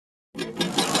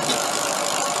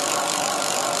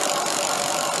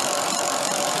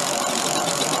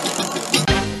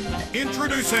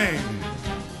Introducing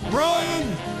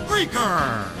Brian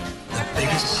Hoeker, the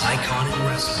biggest icon in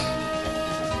wrestling,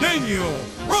 Daniel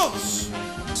Ross.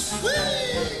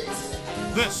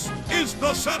 This is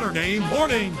the Saturday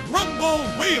Morning Rumble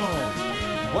Wheel.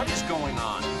 What is going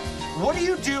on? What are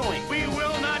you doing? We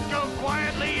will not go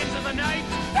quietly into the night.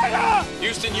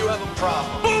 Houston, you have a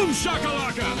problem. Boom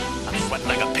shakalaka! I'm sweating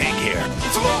like a pig here.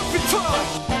 It's off and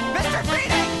tough! Mr.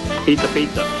 Phoenix!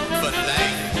 Pizza.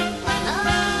 Bananas!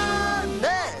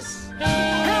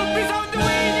 Help is on the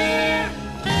way here!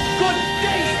 Good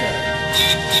day,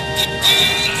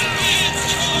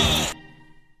 sir!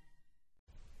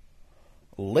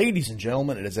 Ladies and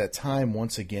gentlemen, it is that time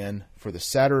once again for the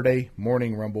Saturday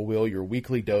Morning Rumble Wheel, your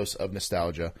weekly dose of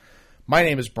nostalgia. My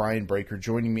name is Brian Breaker.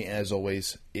 Joining me, as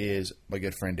always, is my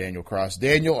good friend Daniel Cross.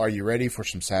 Daniel, are you ready for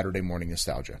some Saturday morning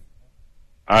nostalgia?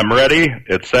 I'm ready.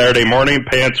 It's Saturday morning.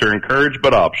 Pants are encouraged,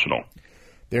 but optional.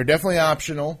 They're definitely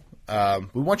optional.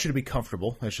 We want you to be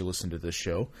comfortable as you listen to this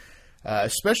show,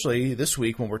 especially this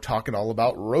week when we're talking all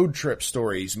about road trip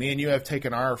stories. Me and you have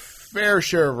taken our fair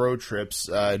share of road trips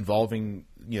involving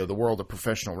the world of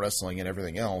professional wrestling and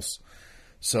everything else.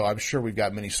 So I'm sure we've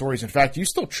got many stories. In fact, you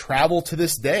still travel to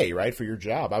this day, right, for your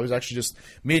job. I was actually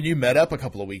me and you met up a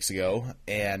couple of weeks ago,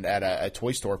 and at a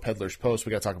toy store, Peddler's Post. We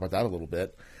got to talk about that a little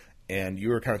bit. And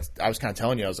I was kind of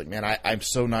telling you, I was like, man, I'm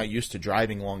so not used to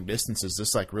driving long distances.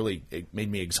 This really it made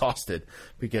me exhausted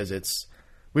because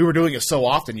we were doing it so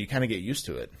often, you kind of get used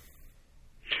to it.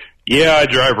 Yeah, I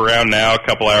drive around now a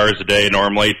couple hours a day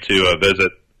normally to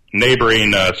visit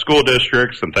neighboring school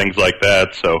districts and things like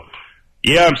that. So,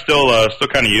 yeah, I'm still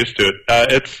kind of used to it.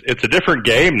 It's a different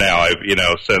game now.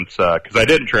 Since because I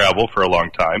didn't travel for a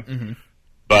long time. Mm-hmm.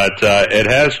 But it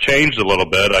has changed a little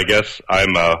bit. I guess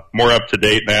I'm more up to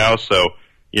date now. So,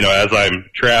 as I'm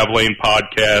traveling,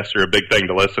 podcasts are a big thing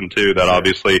to listen to. That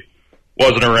obviously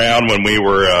wasn't around when we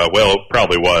were,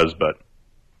 probably was, but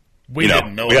we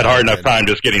had hard enough time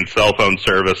just getting cell phone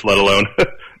service, let alone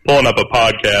pulling up a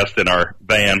podcast in our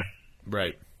van.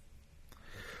 Right.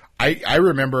 I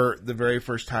remember the very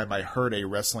first time I heard a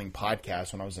wrestling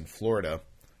podcast when I was in Florida.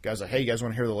 Guys like, hey, you guys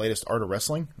want to hear the latest Art of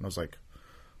Wrestling? And I was like,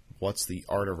 what's the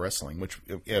Art of Wrestling? Which,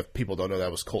 if people don't know, that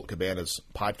was Colt Cabana's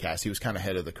podcast. He was kind of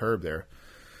ahead of the curve there.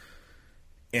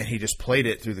 And he just played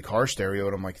it through the car stereo,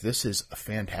 and I'm like, this is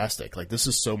fantastic. Like, this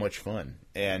is so much fun.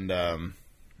 And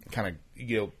kind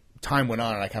of, time went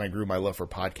on, and I kind of grew my love for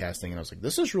podcasting, and I was like,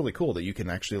 this is really cool that you can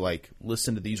actually,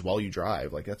 listen to these while you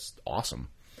drive. Like, that's awesome.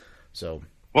 So...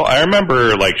 Well, I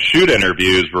remember, shoot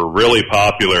interviews were really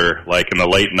popular, in the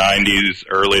late 90s,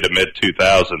 early to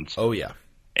mid-2000s. Oh, yeah.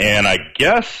 And I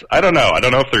guess, I don't know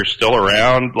if they're still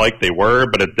around like they were,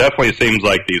 but it definitely seems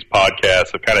like these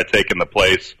podcasts have kind of taken the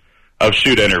place of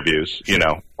shoot interviews,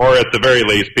 Or at the very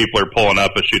least, people are pulling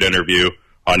up a shoot interview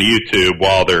on YouTube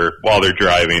while they're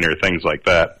driving or things like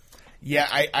that. Yeah,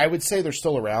 I would say they're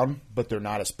still around, but they're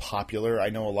not as popular. I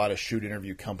know a lot of shoot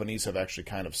interview companies have actually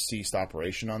kind of ceased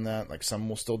operation on that. Some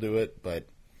will still do it, but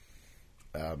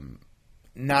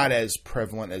not as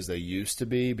prevalent as they used to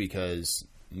be because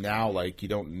now, you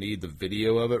don't need the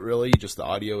video of it really. Just the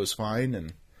audio is fine,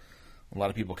 and a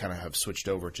lot of people kind of have switched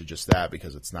over to just that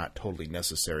because it's not totally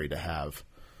necessary to have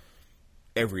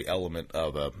every element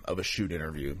of a shoot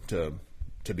interview to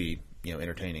be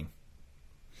entertaining.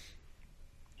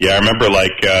 Yeah, I remember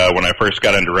when I first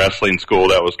got into wrestling school,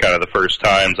 that was kind of the first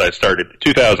times I started,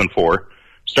 2004,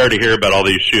 started to hear about all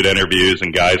these shoot interviews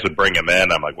and guys would bring them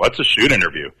in. I'm like, what's a shoot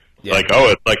interview? Yeah.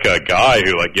 It's like a guy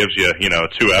who gives you,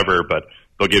 it's whoever, but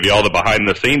they'll give you all the behind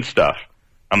the scenes stuff.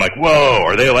 I'm like, whoa,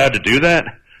 are they allowed to do that?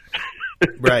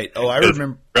 Right. Oh, I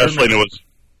remember. Wrestling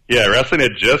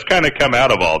had just kind of come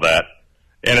out of all that.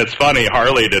 And it's funny,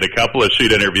 Harley did a couple of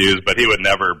shoot interviews, but he would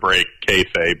never break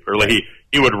kayfabe, or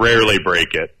he would rarely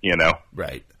break it,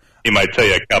 Right. He might tell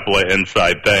you a couple of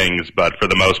inside things, but for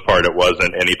the most part, it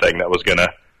wasn't anything that was going to,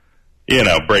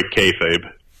 break kayfabe.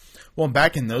 Well,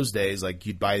 back in those days,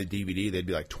 you'd buy the DVD, they'd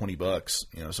be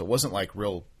 $20, so it wasn't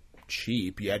real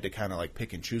cheap. You had to kind of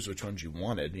pick and choose which ones you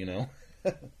wanted,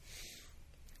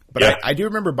 But yeah. I do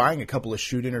remember buying a couple of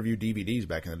shoot interview DVDs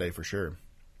back in the day for sure.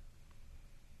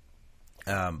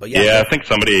 But yeah, I think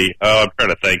somebody. I'm trying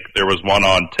to think. There was one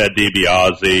on Ted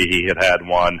DiBiase. He had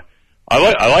one. I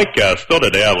like still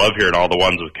today. I love hearing all the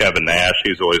ones with Kevin Nash.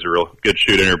 He's always a real good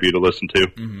shoot interview to listen to.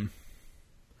 Mm-hmm.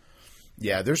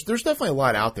 Yeah, there's definitely a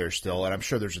lot out there still, and I'm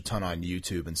sure there's a ton on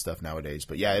YouTube and stuff nowadays.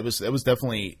 But yeah, it was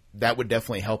definitely that would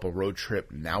definitely help a road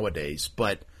trip nowadays.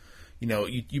 But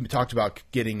you talked about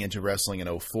getting into wrestling in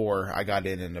 2004. I got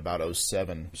in about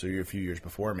 2007, so you're a few years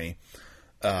before me.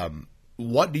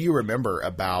 What do you remember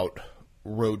about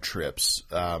road trips?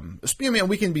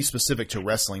 We can be specific to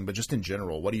wrestling, but just in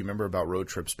general, what do you remember about road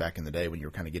trips back in the day when you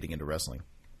were kind of getting into wrestling?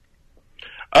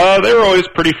 They were always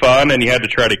pretty fun, and you had to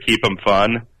try to keep them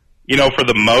fun. For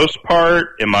the most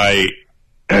part,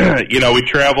 we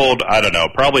traveled, I don't know,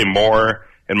 probably more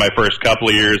in my first couple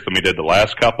of years than we did the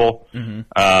last couple. Mm-hmm.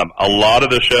 A lot of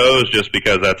the shows, just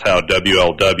because that's how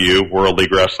WLW, World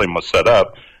League Wrestling, was set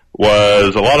up,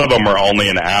 was a lot of them were only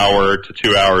an hour to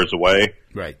 2 hours away.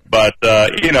 Right. But,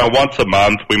 once a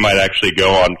month, we might actually go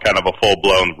on kind of a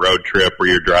full-blown road trip where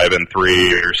you're driving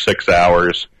 3 or 6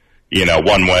 hours,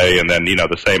 one way, and then,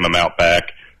 the same amount back.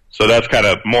 So that's kind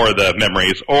of more of the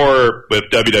memories. Or with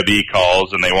WWE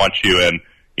calls and they want you in,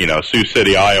 Sioux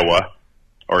City, Iowa,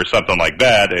 or something like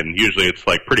that, and usually it's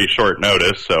like pretty short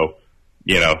notice. So,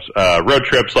 road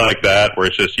trips like that where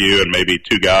it's just you and maybe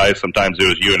 2 guys. Sometimes it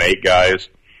was you and 8 guys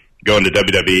going to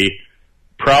WWE.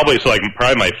 Probably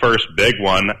my first big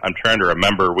one, I'm trying to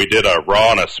remember, we did a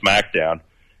Raw and a SmackDown,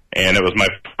 and it was my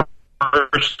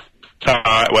first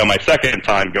time, my second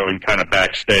time going kind of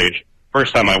backstage.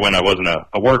 First time I went, I wasn't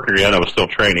a worker yet, I was still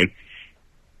training.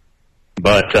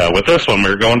 But with this one, we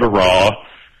were going to Raw,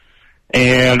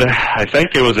 and I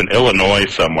think it was in Illinois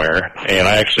somewhere, and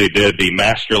I actually did the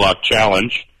Master Lock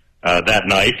Challenge that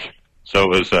night.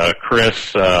 So it was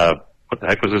Chris, what the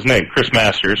heck was his name? Chris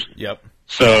Masters. Yep.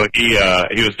 So he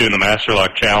was doing the Master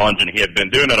Lock Challenge, and he had been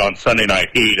doing it on Sunday Night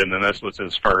Heat, and then this was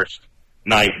his first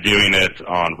night doing it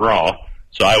on Raw.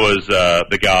 So I was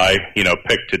the guy,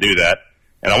 picked to do that.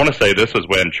 And I want to say this was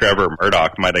when Trevor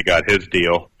Murdoch might have got his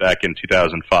deal back in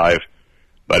 2005.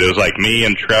 But it was like me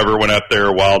and Trevor went up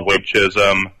there, Wild Wave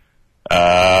Chisholm.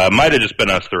 Might have just been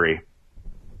us 3.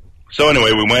 So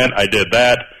anyway, we went. I did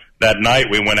that. That night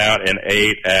we went out and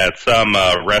ate at some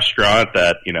restaurant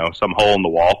that, some hole in the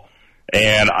wall.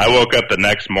 And I woke up the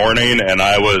next morning and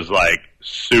I was like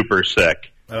super sick.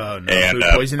 Oh, no. And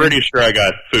Food poisoning? pretty sure I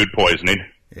got food poisoning.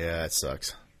 Yeah, that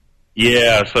sucks.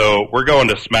 Yeah, so we're going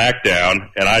to SmackDown,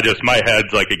 and my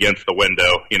head's like against the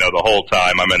window, the whole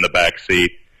time I'm in the back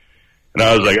seat. And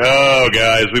I was like, oh,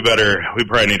 guys, we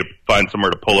probably need to find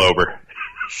somewhere to pull over.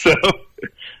 So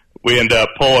we end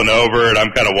up pulling over, and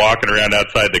I'm kind of walking around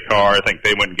outside the car. I think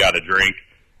they went and got a drink.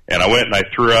 And I went and I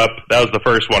threw up. That was the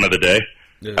first one of the day.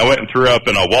 Yeah. I went and threw up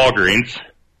in a Walgreens.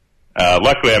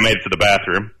 Luckily, I made it to the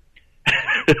bathroom.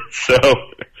 So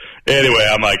anyway,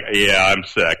 I'm like, yeah, I'm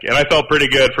sick. And I felt pretty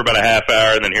good for about a half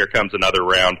hour, and then here comes another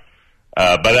round.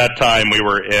 By that time,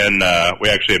 we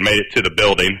actually had made it to the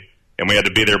building, and we had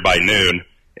to be there by noon.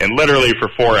 And literally for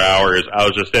 4 hours, I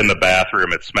was just in the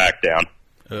bathroom at SmackDown.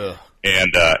 Ugh.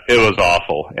 And it was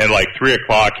awful. And like 3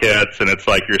 o'clock hits, and it's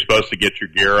like you're supposed to get your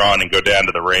gear on and go down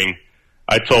to the ring.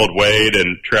 I told Wade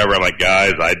and Trevor, I'm like,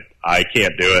 guys, I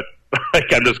can't do it.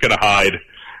 Like, I'm just going to hide.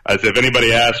 I said, if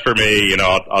anybody asks for me,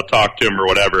 I'll talk to him or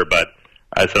whatever. But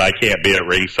I said, I can't be at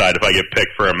ringside. If I get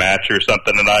picked for a match or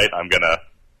something tonight, I'm going to,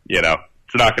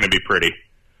 it's not going to be pretty.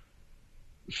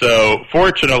 So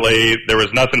fortunately, there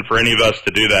was nothing for any of us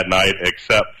to do that night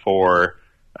except for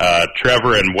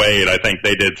Trevor and Wade. I think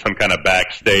they did some kind of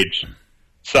backstage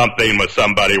something with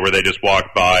somebody where they just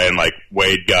walked by and like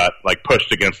Wade got like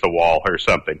pushed against the wall or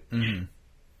something. Mm-hmm.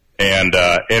 And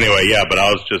anyway, yeah, but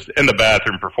I was just in the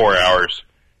bathroom for 4 hours,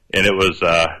 and it was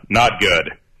not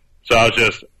good. So I was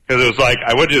just, because it was like,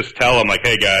 I would just tell them like,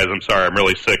 hey guys, I'm sorry, I'm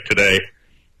really sick today.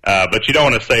 But you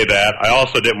don't want to say that. I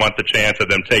also didn't want the chance of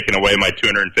them taking away my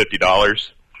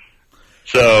 $250.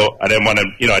 So I didn't want to,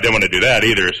 I didn't want to do that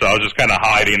either. So I was just kind of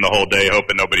hiding the whole day,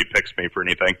 hoping nobody picks me for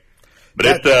anything.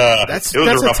 But that's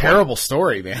a terrible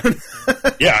story, man.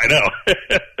 Yeah, I know.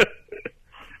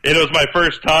 It was my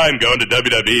first time going to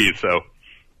WWE, so.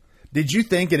 Did you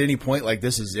think at any point, like,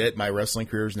 this is it, my wrestling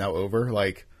career is now over?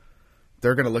 Like,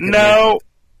 they're going to look at No,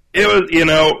 it was,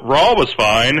 Raw was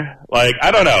fine. Like,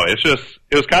 I don't know. It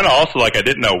was kind of also like I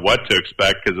didn't know what to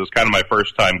expect because it was kind of my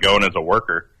first time going as a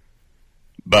worker.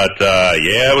 But,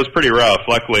 yeah, it was pretty rough.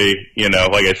 Luckily,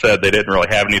 like I said, they didn't really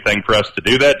have anything for us to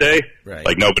do that day. Right.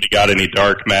 Like, nobody got any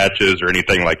dark matches or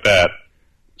anything like that.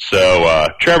 So,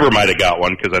 Trevor might have got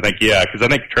one because I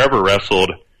think Trevor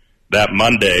wrestled that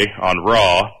Monday on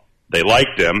Raw. They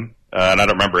liked him, and I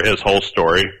don't remember his whole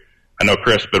story. I know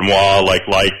Chris Benoit,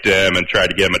 liked him and tried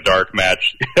to get him a dark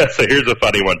match. So here's a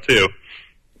funny one, too.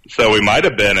 So we might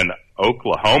have been in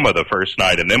Oklahoma the first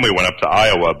night, and then we went up to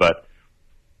Iowa. But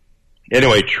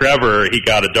anyway, Trevor, he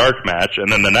got a dark match,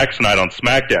 and then the next night on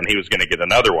SmackDown, he was going to get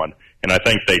another one. And I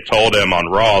think they told him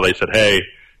on Raw, they said, hey,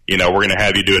 we're going to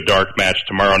have you do a dark match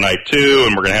tomorrow night, too,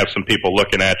 and we're going to have some people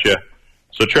looking at you.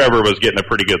 So Trevor was getting a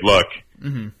pretty good look.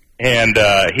 Mm-hmm. and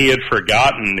he had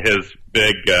forgotten his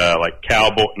big like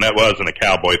cowboy. And that wasn't a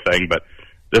cowboy thing, but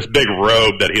this big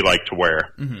robe that he liked to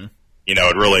wear. Mm-hmm. You know,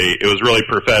 it was really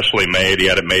professionally made. He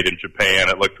had it made in Japan.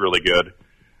 It looked really good.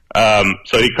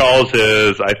 So he calls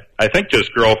his, I think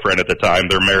just girlfriend at the time.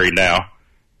 They're married now.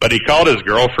 But he called his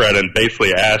girlfriend and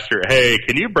basically asked her, "Hey,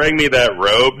 can you bring me that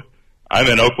robe? I'm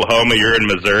in Oklahoma. You're in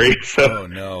Missouri." So oh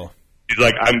no. he's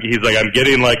like, I'm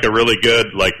getting like a really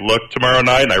good like look tomorrow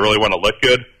night, and I really want to look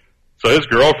good. So his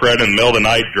girlfriend in the middle of the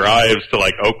night drives to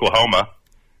like Oklahoma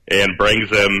and brings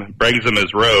him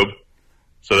his robe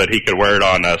so that he could wear it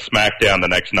on SmackDown the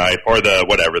next night, or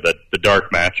the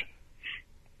dark match.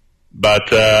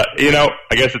 But you know,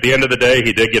 I guess at the end of the day,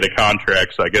 he did get a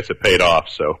contract, so I guess it paid off.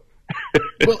 So.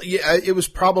 Well, yeah, it was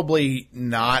probably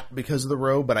not because of the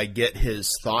robe, but I get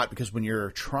his thought, because when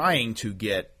you're trying to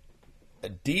get a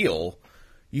deal,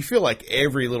 you feel like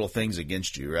every little thing's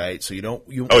against you, right? So you don't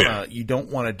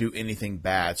want to do anything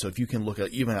bad. So if you can look at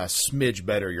even a smidge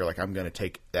better, you're like, I'm going to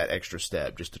take that extra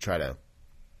step just to try to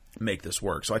make this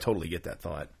work. So I totally get that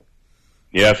thought.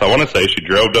 Yes, I want to say she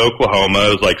drove to Oklahoma.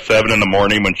 It was like 7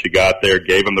 a.m. when she got there,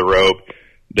 gave him the robe.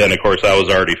 Then, of course, I was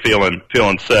already feeling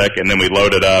sick, and then we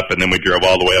loaded up, and then we drove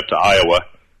all the way up to Iowa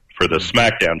for the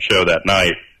SmackDown show that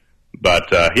night. But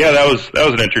yeah, that was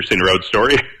an interesting road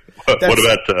story.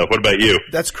 What about you?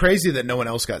 That's crazy that no one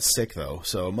else got sick, though.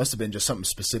 So it must have been just something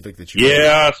specific that you.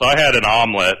 Yeah, so I had an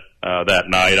omelet that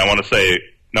night. I want to say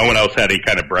no one else had any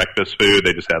kind of breakfast food.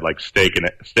 They just had like steak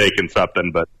and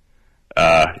something. But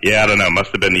yeah, I don't know.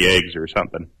 Must have been the eggs or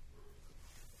something.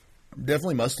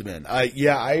 Definitely must have been.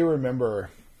 Yeah, I remember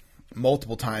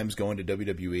multiple times going to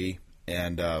WWE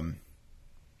and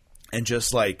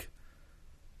just like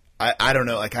I don't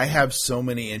know, like I have so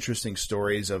many interesting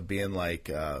stories of being like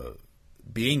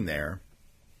being there,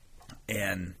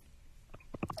 and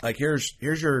like here's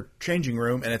your changing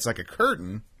room, and it's like a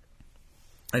curtain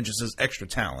and just says extra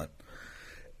talent,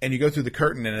 and you go through the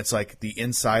curtain and it's like the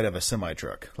inside of a semi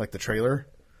truck, like the trailer.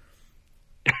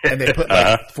 And they put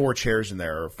like 4 chairs in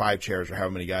there, or 5 chairs, or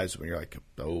however many guys, when you're like,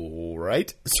 all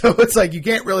right. So it's like you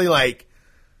can't really like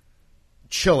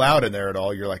chill out in there at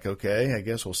all. You're like, okay, I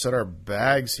guess we'll set our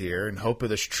bags here and hope that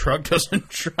this truck doesn't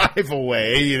drive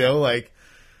away. You know, like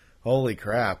holy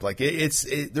crap! Like there's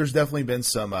definitely been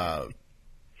some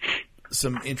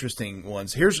interesting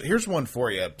ones. Here's one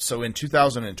for you. So in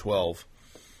 2012,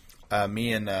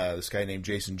 me and this guy named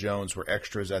Jason Jones were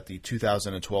extras at the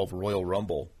 2012 Royal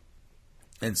Rumble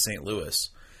in St. Louis.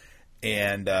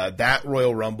 And that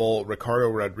Royal Rumble, Ricardo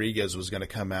Rodriguez was going to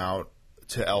come out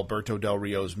to Alberto Del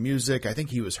Rio's music. I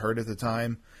think he was hurt at the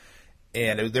time.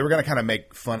 And they were going to kind of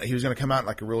make fun. He was going to come out in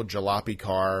like a real jalopy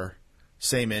car,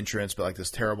 same entrance, but like this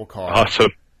terrible car.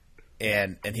 Awesome.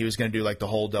 And he was going to do like the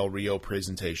whole Del Rio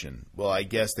presentation. Well, I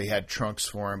guess they had trunks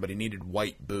for him, but he needed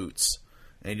white boots.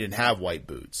 And he didn't have white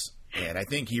boots. And I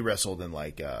think he wrestled in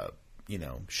like,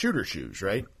 shooter shoes,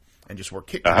 right? And just wore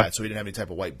kick pads, so he didn't have any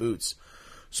type of white boots.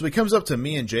 So he comes up to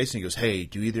me and Jason, he goes, "Hey,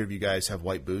 do either of you guys have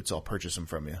white boots? I'll purchase them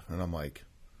from you." And I'm like,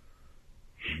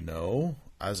 "No."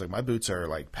 I was like, "My boots are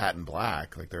like patent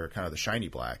black, like they're kind of the shiny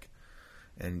black."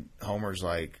 And Homer's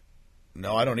like,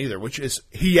 "No, I don't either," which is,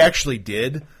 he actually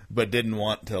did, but didn't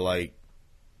want to like,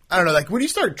 I don't know, like when you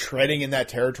start treading in that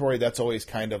territory, that's always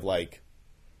kind of like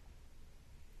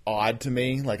odd to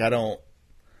me. Like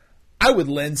I would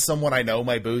lend someone I know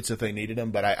my boots if they needed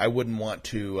them, but I wouldn't want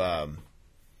to,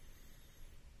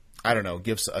 I don't know,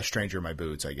 give a stranger my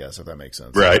boots, I guess, if that makes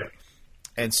sense. Right.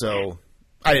 And so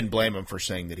I didn't blame him for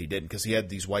saying that he didn't, because he had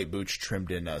these white boots trimmed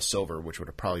in silver, which would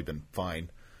have probably been fine.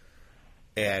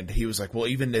 And he was like, "Well,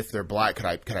 even if they're black, could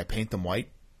I paint them white?"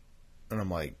 And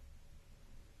I'm like,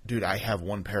 "Dude, I have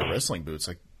one pair of wrestling boots."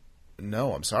 Like,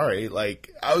 "No, I'm sorry."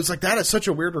 Like, I was like, that is such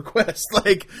a weird request.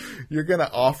 Like, you're going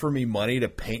to offer me money to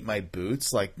paint my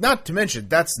boots? Like, not to mention,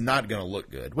 that's not going to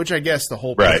look good, which I guess the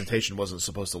whole presentation wasn't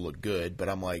supposed to look good, but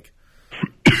I'm like,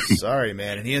 sorry,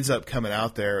 man. And he ends up coming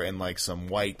out there in like some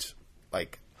white,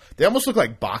 like, they almost look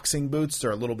like boxing boots.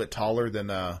 They're a little bit taller than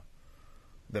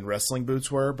wrestling boots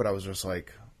were, but I was just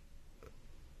like,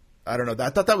 I don't know.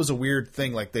 I thought that was a weird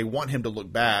thing. Like, they want him to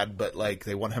look bad, but like,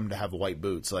 they want him to have white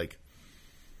boots. Like,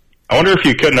 I wonder if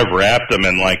you couldn't have wrapped them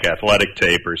in like athletic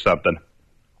tape or something.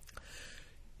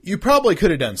 You probably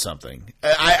could have done something.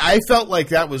 I felt like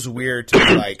that was weird to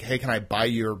be like, "Hey, can I buy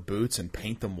your boots and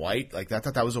paint them white?" Like, I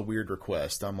thought that was a weird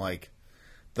request. I'm like,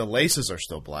 the laces are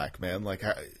still black, man. Like,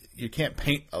 you can't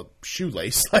paint a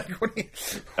shoelace. Like, what do you...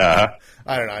 I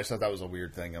don't know. I just thought that was a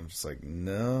weird thing. I'm just like,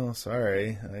 no,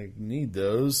 sorry. I need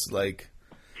those. Like,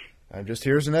 I'm just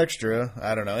here as an extra.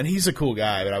 I don't know. And he's a cool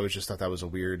guy, but I just thought that was a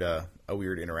weird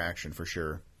interaction for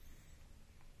sure.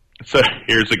 So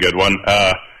here's a good one.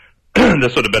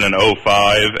 This would have been in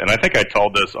 '05, and I think I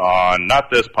told this on not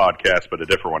this podcast, but a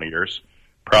different one of yours.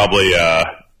 Probably,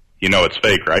 it's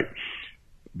fake, right?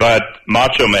 But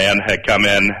Macho Man had come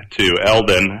in to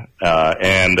Eldon,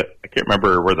 and I can't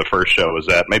remember where the first show was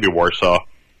at, maybe Warsaw.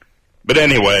 But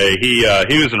anyway, he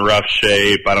was in rough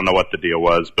shape. I don't know what the deal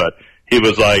was, but he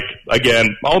was like,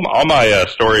 again, all my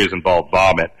stories involve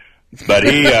vomit. But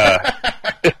he,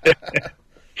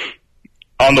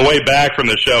 on the way back from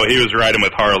the show, he was riding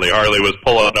with Harley. Harley was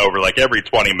pulling over like every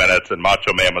 20 minutes, and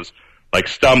Macho Man was like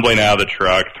stumbling out of the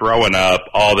truck, throwing up,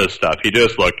 all this stuff. He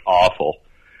just looked awful.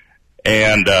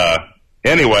 And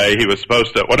anyway, he was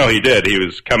supposed to, well, no, he did. He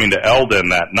was coming to Eldon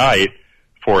that night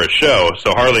for a show.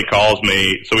 So Harley calls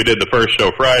me. So we did the first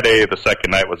show Friday. The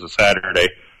second night was a Saturday.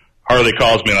 Harley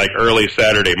calls me like early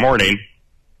Saturday morning,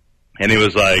 and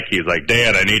he's like,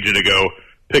 Dan, I need you to go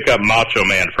pick up Macho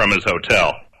Man from his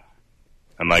hotel.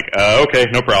 I'm like, okay,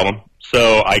 no problem.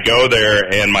 So I go there,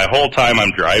 and my whole time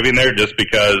I'm driving there, just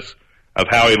because of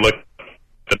how he looked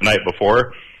the night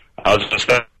before, I was just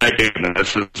thinking,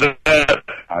 this is it.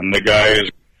 I'm the guy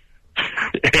who's,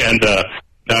 and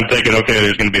I'm thinking, okay,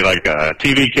 there's going to be like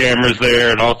TV cameras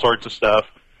there and all sorts of stuff.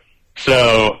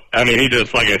 So, I mean, he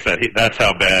just, like I said, that's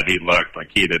how bad he looked. Like,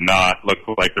 he did not look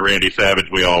like the Randy Savage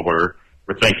we all were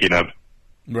thinking of.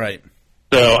 Right.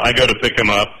 So I go to pick him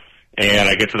up, and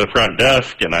I get to the front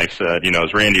desk, and I said,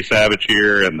 is Randy Savage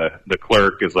here? And the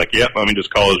clerk is like, yep, let me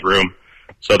just call his room.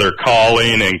 So they're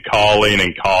calling and calling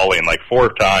and calling like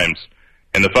 4 times,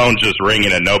 and the phone's just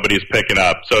ringing and nobody's picking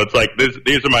up. So it's like,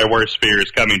 these are my worst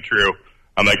fears coming true.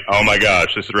 I'm like, oh my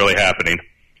gosh, this is really happening.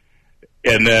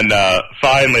 And then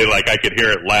finally, like, I could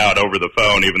hear it loud over the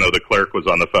phone, even though the clerk was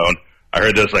on the phone. I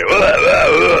heard this like,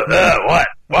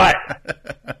 what?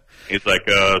 He's like,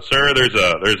 sir,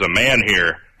 there's a man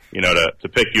here, to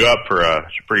pick you up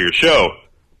for your show.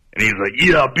 And he's like,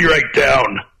 yeah, I'll be right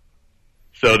down.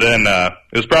 So then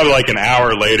it was probably like an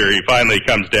hour later, he finally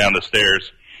comes down the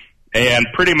stairs and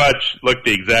pretty much looked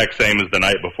the exact same as the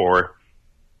night before.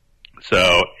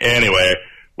 So anyway,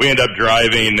 we end up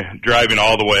driving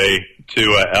all the way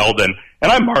to Eldon.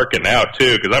 And I'm marking out,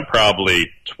 too, because I'm probably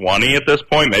 20 at this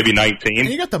point, maybe 19. And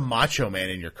you got the Macho Man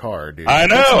in your car, dude. I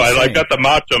know. I got the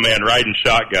Macho Man riding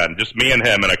shotgun, just me and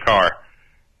him in a car.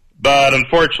 But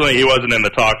unfortunately, he wasn't in the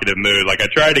talkative mood. Like, I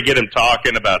tried to get him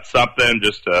talking about something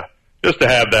just to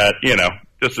have that,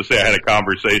 just to say I had a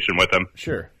conversation with him.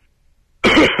 Sure.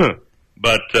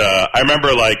 But I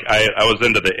remember, like, I was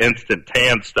into the instant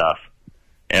tan stuff.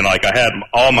 And, like, I had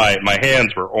all my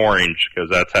hands were orange, because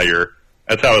that's how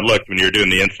it looked when you're doing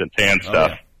the instant tan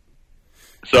stuff. Yeah.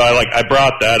 So I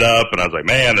brought that up, and I was like,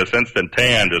 man, this instant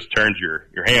tan just turns your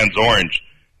hands orange.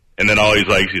 And then all he's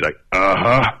like,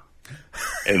 uh-huh.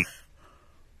 And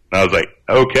I was like,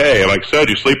 okay. I'm like, so, did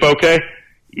you sleep okay?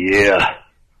 Yeah.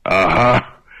 Uh-huh.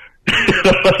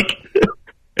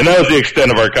 And that was the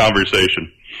extent of our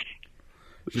conversation.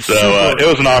 So it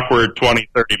was an awkward 20,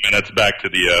 30 minutes back to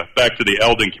the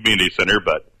Eldon Community Center,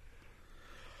 but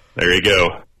there you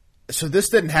go. So this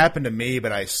didn't happen to me,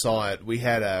 but I saw it. We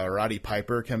had Roddy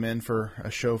Piper come in for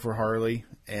a show for Harley,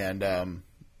 and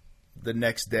the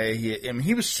next day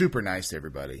he was super nice to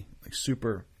everybody, like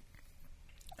super,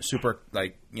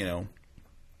 like,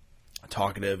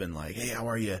 talkative and like, hey, how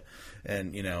are you,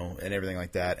 and and everything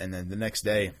like that. And then the next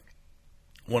day,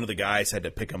 one of the guys had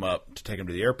to pick him up to take him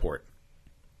to the airport.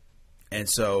 And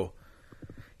so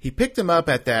he picked him up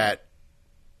at that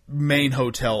main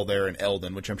hotel there in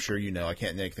Eldon, which I'm sure you know. I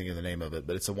can't think of the name of it,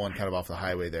 but it's the one kind of off the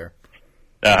highway there.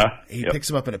 Uh-huh. He picks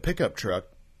him up in a pickup truck,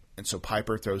 and so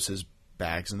Piper throws his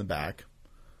bags in the back,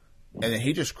 and then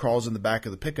he just crawls in the back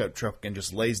of the pickup truck and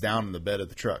just lays down in the bed of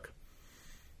the truck.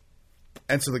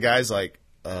 And so the guy's like,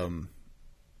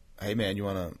 hey, man, you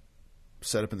want to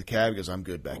set up in the cab? He goes, I'm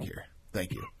good back here.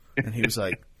 Thank you. And he was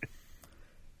like,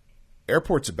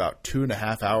 airport's about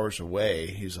 2.5 hours away.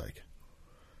 He's like,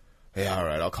 hey, all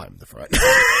right, I'll climb the front.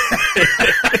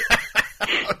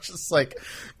 I was just like,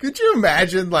 could you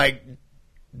imagine, like,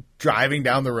 driving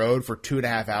down the road for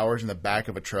 2.5 hours in the back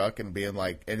of a truck and being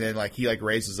like, and then, like, he, like,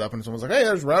 raises up and someone's like, hey,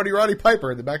 there's Roddy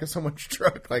Piper in the back of someone's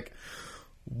truck. Like,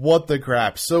 what the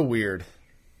crap? So weird.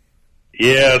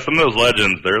 Yeah, some of those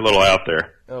legends, they're a little out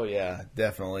there. Oh, yeah,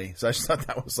 definitely. So I just thought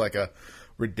that was, like, a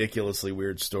ridiculously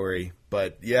weird story.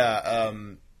 But, yeah,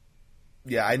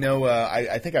 I know.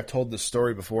 I think I've told this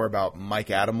story before about Mike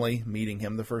Adamle, meeting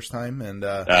him the first time, and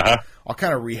I'll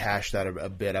kind of rehash that a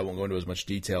bit. I won't go into as much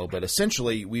detail, but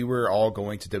essentially, we were all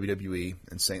going to WWE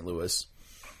in St. Louis,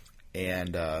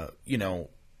 and I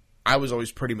was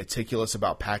always pretty meticulous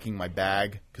about packing my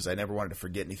bag because I never wanted to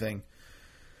forget anything.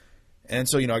 And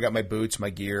so, I got my boots, my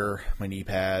gear, my knee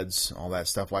pads, all that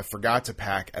stuff. Well, I forgot to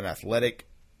pack an athletic,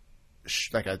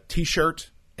 like a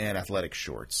t-shirt and athletic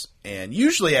shorts. And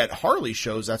usually at Harley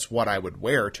shows, that's what I would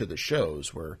wear to the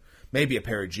shows, where maybe a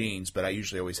pair of jeans, but I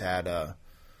usually always had a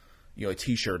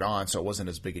t-shirt on, so it wasn't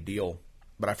as big a deal.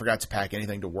 But I forgot to pack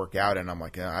anything to work out, and I'm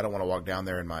like, I don't want to walk down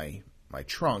there in my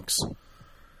trunks.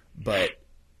 But,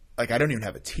 like, I don't even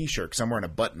have a t-shirt because I'm wearing a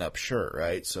button-up shirt,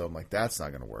 right? So I'm like, that's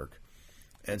not going to work.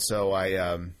 And so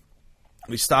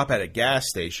we stop at a gas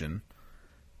station,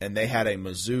 and they had a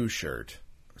Mizzou shirt.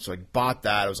 So I bought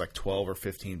that. It was like $12 or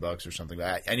 $15 or something.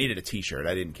 I needed a t-shirt.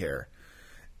 I didn't care.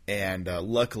 And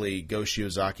luckily, Go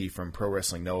Shiozaki from Pro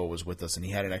Wrestling Noah was with us, and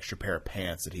he had an extra pair of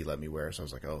pants that he let me wear. So I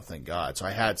was like, oh, thank God. So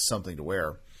I had something to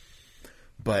wear.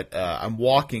 But I'm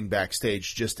walking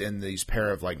backstage just in these pair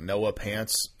of like Noah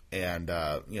pants and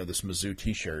this Mizzou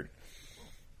t-shirt.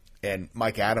 And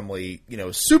Mike Adamle,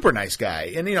 super nice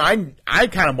guy. And, I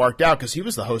kind of marked out because he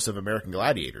was the host of American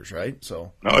Gladiators, right?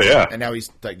 So, oh, yeah. And now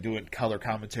he's like doing color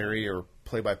commentary or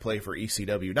play-by-play for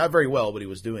ECW. Not very well, but he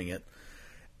was doing it.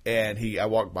 And I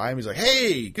walked by him. He's like,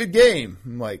 hey, good game.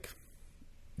 I'm like,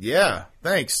 yeah,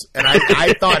 thanks. And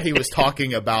I thought he was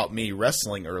talking about me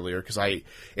wrestling earlier because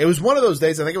it was one of those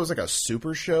days, I think it was like a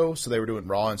super show. So they were doing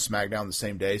Raw and SmackDown the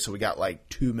same day. So we got like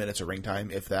 2 minutes of ring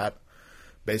time, if that.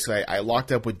 Basically, I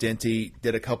locked up with Denty,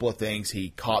 did a couple of things. He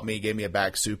caught me, gave me a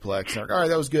back suplex. And I'm like, all right,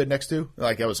 that was good. Next two.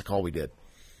 Like, that was a call we did.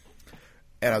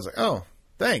 And I was like, oh,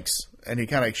 thanks. And he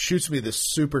kind of shoots me this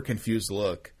super confused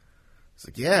look. He's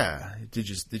like, yeah, did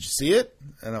you see it?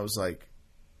 And I was like,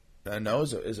 no,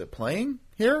 is it playing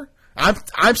here?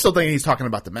 I'm still thinking he's talking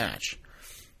about the match.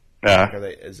 Yeah.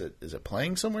 Like, is it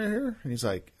playing somewhere here? And he's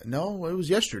like, no, it was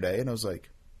yesterday. And I was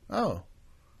like, oh.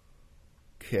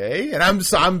 Okay, and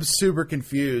I'm super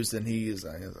confused, and he's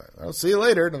like, I'll see you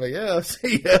later. And I'm like, yeah, I'll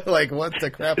see you. Like, what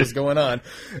the crap is going on?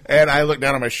 And I look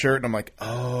down at my shirt, and I'm like,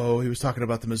 oh, he was talking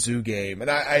about the Mizzou game. And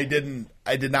I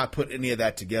did not put any of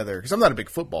that together, because I'm not a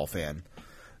big football fan.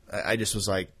 I just was,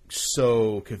 like,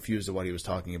 so confused at what he was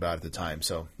talking about at the time.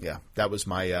 So, yeah, that was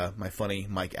my my funny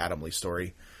Mike Adamle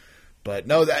story. But,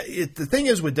 no, the thing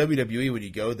is with WWE, when you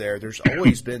go there, there's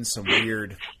always been some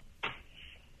weird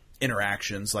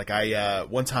interactions. Like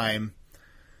one time,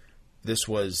 it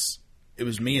was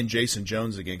me and Jason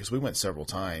Jones again, because we went several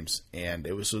times, and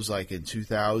it was like in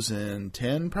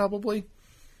 2010 probably.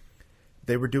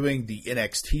 They were doing the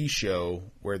NXT show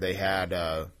where they had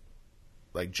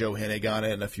like Joe Hennig on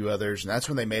it and a few others, and that's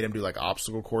when they made him do like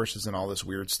obstacle courses and all this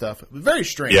weird stuff. It was a very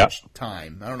strange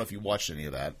time. I don't know if you watched any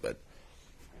of that, but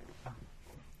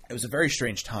it was a very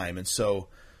strange time. And so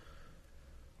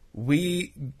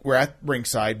we were at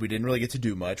ringside. We didn't really get to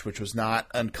do much, which was not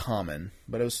uncommon,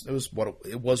 but it was what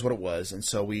it was. And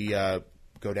so we go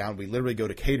down. We literally go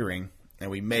to catering,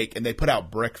 and they put out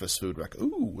breakfast food. We're like,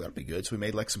 ooh, that'd be good. So we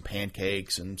made like some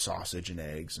pancakes and sausage and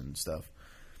eggs and stuff.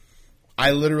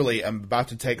 I literally am about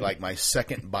to take like my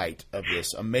second bite of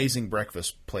this amazing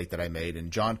breakfast plate that I made,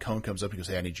 and John Cone comes up and goes,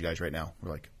 hey, I need you guys right now.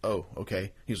 We're like, oh,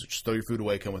 okay. He's like, just throw your food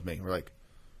away. Come with me. We're like,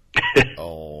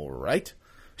 all right.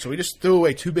 So we just threw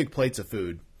away 2 big plates of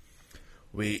food.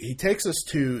 He takes us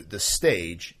to the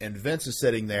stage, and Vince is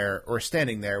standing there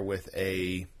with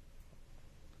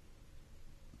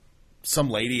some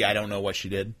lady. I don't know what she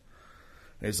did. And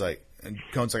he's like, and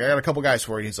Cone's like, I got a couple guys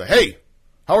for you. And he's like, hey,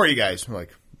 how are you guys? We're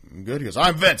like, I'm good. He goes,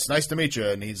 I'm Vince. Nice to meet you.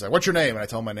 And he's like, what's your name? And I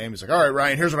tell him my name. He's like, all right,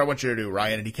 Ryan, here's what I want you to do,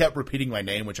 Ryan. And he kept repeating my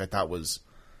name, which I thought was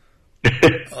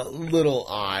a little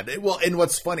odd. Well, and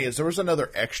what's funny is there was another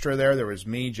extra there. There was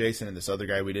me, Jason, and this other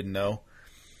guy we didn't know.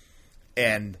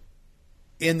 And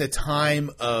in the time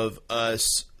of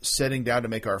us sitting down to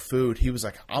make our food, he was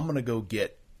like, I'm gonna go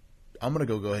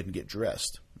ahead and get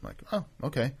dressed. I'm like, oh,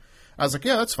 okay. I was like,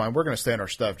 yeah, that's fine. We're gonna stay on our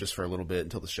stuff just for a little bit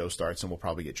until the show starts, and we'll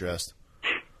probably get dressed.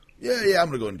 Yeah, I'm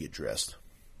gonna go ahead and get dressed.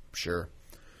 Sure.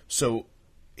 So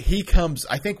he comes,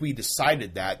 I think we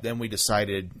decided that. Then we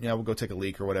decided, we'll go take a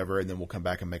leak or whatever, and then we'll come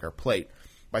back and make our plate.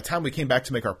 By the time we came back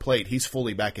to make our plate, he's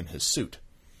fully back in his suit.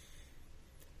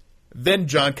 Then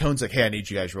John Cone's like, hey, I need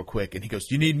you guys real quick. And he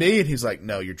goes, you need me? And he's like,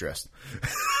 no, you're dressed.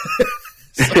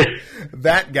 So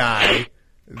that guy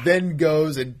then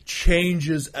goes and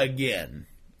changes again.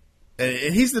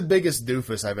 And he's the biggest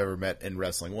doofus I've ever met in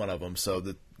wrestling, one of them. So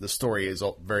the story is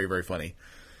very, very funny.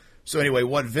 So anyway,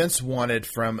 what Vince wanted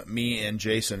from me and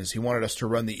Jason is he wanted us to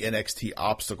run the NXT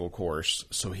obstacle course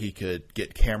so he could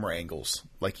get camera angles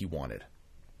like he wanted.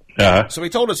 So he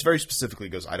told us very specifically,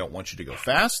 he goes, I don't want you to go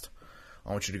fast.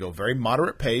 I want you to go very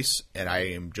moderate pace, and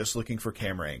I am just looking for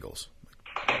camera angles.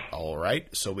 All right.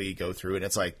 So we go through, and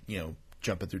it's like,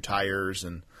 jumping through tires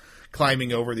and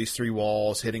climbing over these 3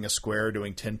 walls, hitting a square,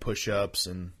 doing 10 push-ups,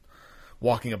 and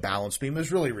walking a balance beam. It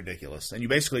was really ridiculous. And you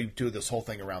basically do this whole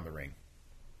thing around the ring.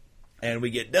 And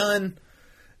we get done,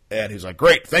 and he's like,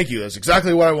 great, thank you. That's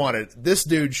exactly what I wanted. This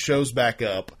dude shows back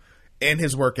up in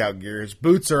his workout gear. His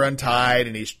boots are untied,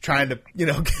 and he's trying to,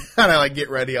 kind of like get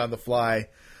ready on the fly.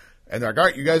 And they're like, all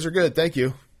right, you guys are good, thank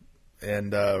you.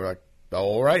 And we're like,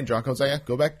 all right. And John comes like, yeah,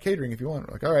 go back to catering if you want.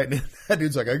 We're like, all right. And that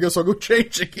dude's like, I guess I'll go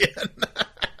change again.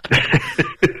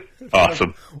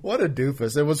 Awesome. What a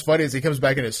doofus. It was funny as he comes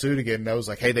back in his suit again, and I was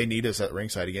like, hey, they need us at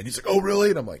ringside again. He's like, oh, really?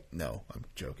 And I'm like, no, I'm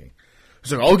joking.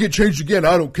 He's like, I'll get changed again.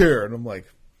 I don't care. And I'm like,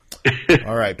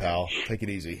 all right, pal, take it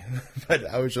easy. But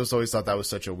I was just always thought that was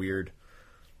such a weird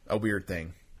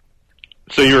thing.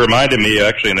 So you reminded me,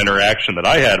 actually, an interaction that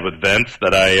I had with Vince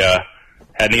that I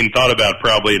hadn't even thought about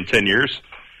probably in 10 years.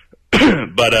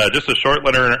 But just a short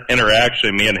little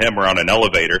interaction. Me and him were on an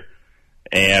elevator.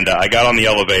 And I got on the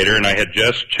elevator, and I had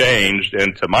just changed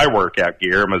into my workout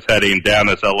gear and was heading down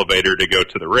this elevator to go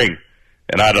to the ring.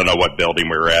 And I don't know what building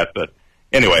we were at, but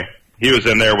anyway, he was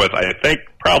in there with, I think,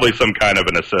 probably some kind of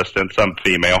an assistant, some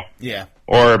female. Yeah.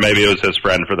 Or maybe it was his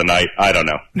friend for the night. I don't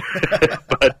know.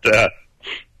 But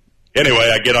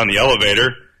anyway, I get on the elevator,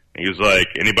 and he was like,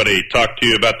 anybody talk to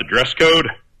you about the dress code?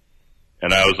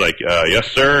 And I was like, yes,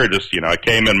 sir. Just, I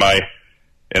came in my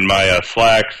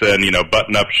slacks and,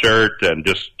 button-up shirt and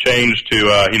just changed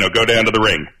to, go down to the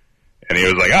ring. And he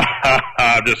was like,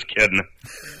 I'm just kidding.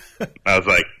 I was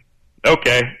like,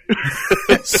 okay.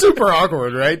 Super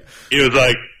awkward, right? He was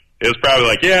like, it was probably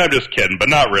like, yeah, I'm just kidding, but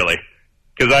not really.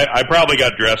 Because I probably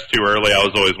got dressed too early. I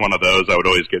was always one of those. I would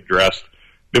always get dressed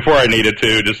before I needed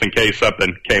to, just in case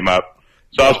something came up.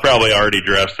 So I was probably already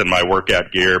dressed in my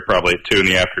workout gear, probably at 2 in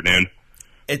the afternoon.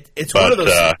 It's one of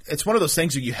those. It's one of those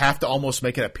things that you have to almost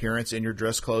make an appearance in your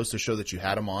dress clothes to show that you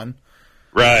had them on.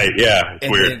 Right. Yeah.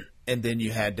 It's weird. And then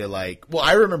you had to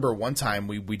I remember one time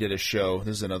we did a show.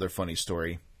 This is another funny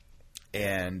story.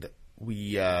 And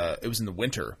it was in the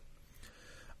winter.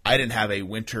 I didn't have a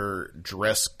winter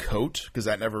dress coat because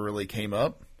that never really came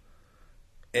up.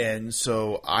 And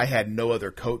so I had no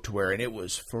other coat to wear, and it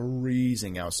was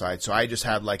freezing outside. So I just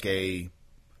had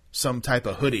some type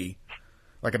of hoodie,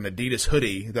 like an Adidas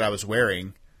hoodie that I was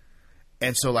wearing.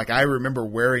 And so I remember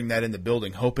wearing that in the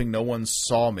building, hoping no one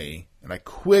saw me. And I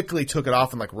quickly took it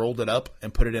off and rolled it up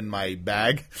and put it in my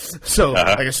bag. So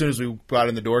as soon as we got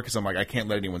in the door, because I'm like, I can't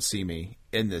let anyone see me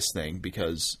in this thing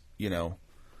because,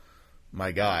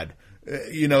 my God,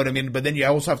 you know what I mean? But then you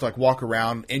also have to walk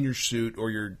around in your suit or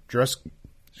your dress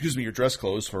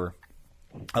clothes for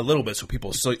a little bit so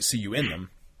people see you in them.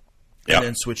 Yep. And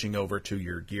then switching over to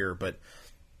your gear. But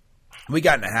we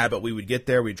got in a habit. We would get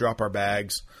there, we'd drop our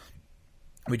bags,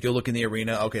 we'd go look in the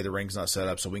arena. Okay, the ring's not set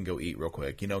up, so we can go eat real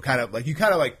quick. You kind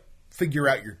of figure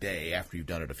out your day after you've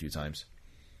done it a few times.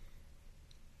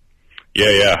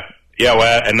 Yeah.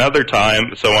 Well, another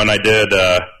time. So when I did,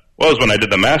 when I did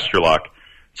the Master Lock.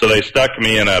 So they stuck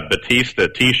me in a Batista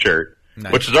T-shirt,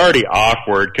 nice. Which is already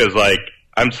awkward because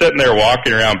I'm sitting there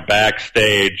walking around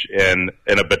backstage in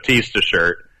a Batista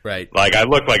shirt. Right. I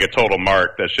look like a total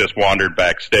mark that's just wandered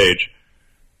backstage.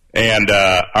 And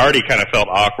I already kind of felt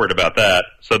awkward about that.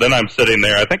 So then I'm sitting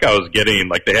there. I think I was getting,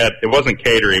 it wasn't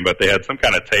catering, but they had some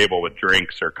kind of table with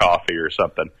drinks or coffee or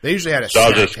something. They usually had a So I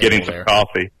was just getting some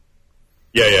coffee.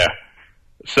 Yeah.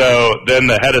 So then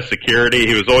the head of security,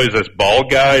 he was always this bald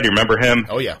guy. Do you remember him?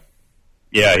 Oh, yeah.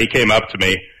 Yeah, he came up to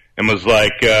me and was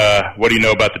like, what do you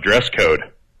know about the dress code?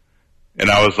 And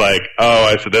I was like,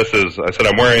 I said,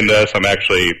 I'm wearing this.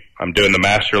 I'm doing the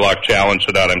Master Lock Challenge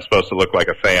so that I'm supposed to look like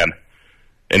a fan.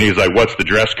 And he's like, what's the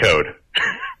dress code?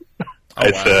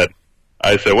 I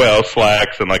said, well,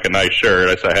 slacks and a nice shirt.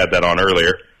 I said, I had that on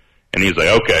earlier. And he's like,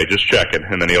 okay, just checking.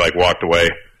 And then he walked away.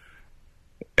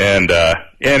 And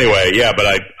anyway, yeah,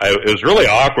 but it was really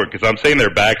awkward because I'm sitting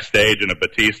there backstage in a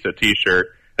Batista T-shirt.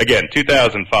 Again,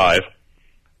 2005.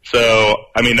 So,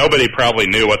 nobody probably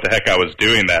knew what the heck I was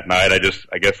doing that night. I guess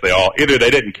either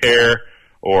they didn't care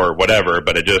or whatever,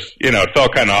 but it just, it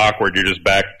felt kind of awkward. You're just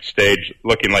backstage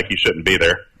looking like you shouldn't be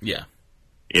there. Yeah.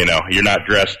 You're not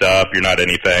dressed up, you're not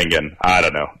anything, and I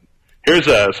don't know. Here's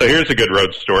a good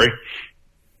road story.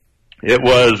 It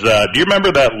was, do you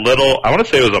remember that I want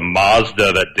to say it was a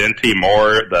Mazda that Denty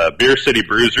Moore, the Beer City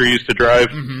Bruiser, used to drive?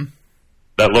 Mm-hmm.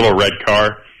 That little red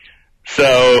car.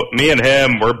 So me and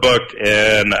him were booked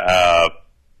in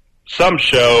some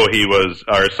show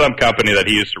or some company that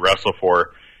he used to wrestle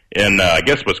for in, I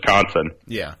guess, Wisconsin.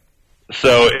 Yeah.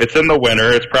 So it's in the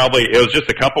winter. It was just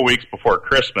a couple weeks before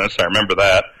Christmas. I remember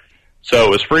that. So it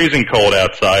was freezing cold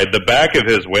outside. The back of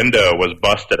his window was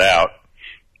busted out.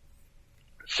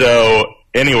 So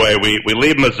anyway, we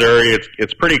leave Missouri.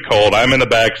 It's pretty cold. I'm in the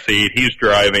back seat. He's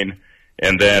driving,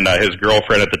 and then his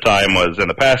girlfriend at the time was in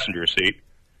the passenger seat.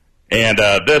 And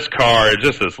this car is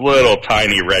just this little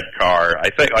tiny red car. I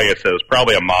think, like I said, it was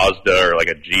probably a Mazda or like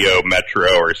a Geo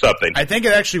Metro or something. I think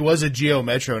it actually was a Geo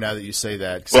Metro now that you say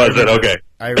that. Was it? Okay.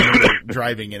 I remember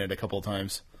driving in it a couple of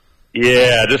times.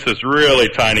 Yeah, just this really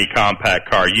tiny compact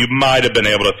car. You might have been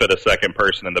able to fit a second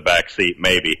person in the back seat,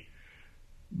 maybe.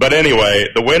 But anyway,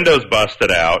 the window's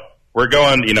busted out. We're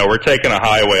going, we're taking a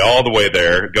highway all the way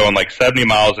there, going like 70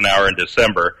 miles an hour in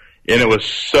December, and it was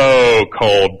so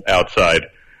cold outside.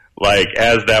 Like,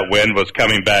 as that wind was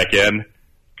coming back in,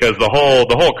 because the whole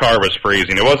car was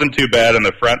freezing. It wasn't too bad in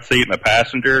the front seat and the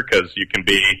passenger, because you can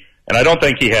be, and I don't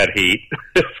think he had heat,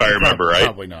 if I remember right.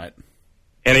 Probably not.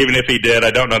 And even if he did, I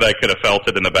don't know that I could have felt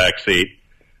it in the back seat.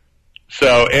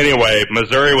 So anyway,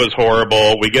 Missouri was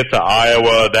horrible. We get to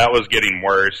Iowa, that was getting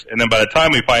worse. And then by the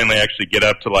time we finally actually get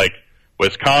up to like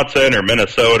Wisconsin or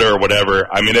Minnesota or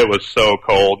whatever, I mean, it was so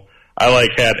cold. I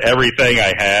like had everything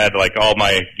I had, like all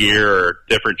my gear or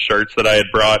different shirts that I had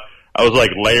brought. I was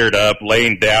like layered up,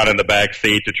 laying down in the back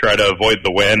seat to try to avoid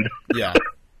the wind. Yeah.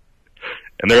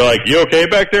 And they're like, "You okay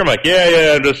back there?" I'm like,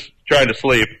 "Yeah, I'm just trying to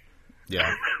sleep."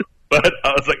 Yeah. But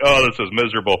I was like, "Oh, this is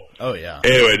miserable." Oh, yeah.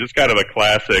 Anyway, just kind of a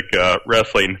classic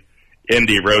wrestling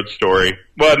indie road story.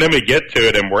 Well, and then we get to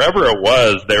it, and wherever it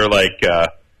was, they were like,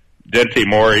 Denty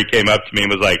Moore, he came up to me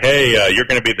and was like, "Hey, you're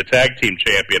going to be the tag team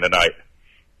champion tonight."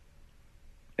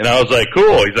 And I was like,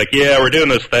 "Cool." He's like, "Yeah, we're doing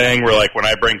this thing where, like, when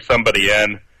I bring somebody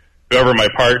in, whoever my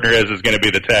partner is going to be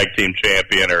the tag team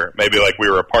champion, or maybe, like, we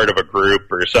were a part of a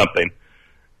group or something."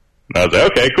 And I was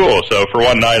like, "Okay, cool." So for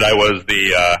one night, I was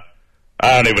the,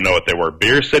 I don't even know what they were,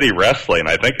 Beer City Wrestling,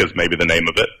 I think is maybe the name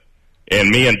of it. And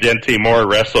me and Denty Moore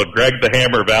wrestled Greg the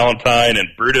Hammer Valentine and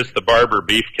Brutus the Barber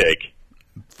Beefcake.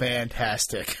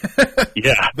 Fantastic.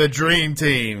 Yeah. The Dream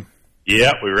Team.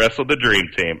 Yeah, we wrestled the Dream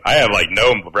Team. I have like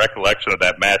no recollection of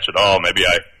that match at all. Maybe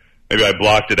I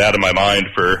blocked it out of my mind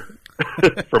for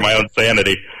for my own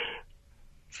sanity.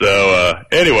 So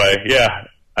anyway, yeah,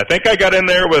 I think I got in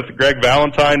there with Greg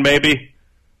Valentine maybe,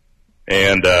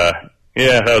 and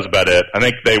yeah, that was about it. I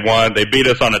think they won. They beat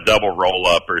us on a double roll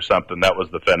up or something. That was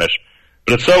the finish.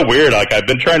 But it's so weird. Like, I've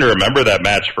been trying to remember that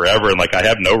match forever, and like I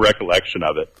have no recollection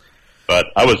of it. But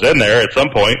I was in there at some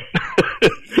point.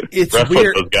 It's wrestling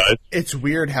weird. those guys. It's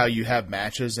weird how you have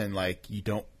matches and like you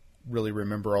don't really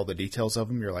remember all the details of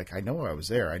them. You're like, I know I was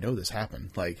there. I know this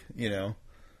happened. Like,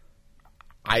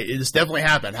 it's definitely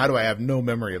happened. How do I have no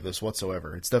memory of this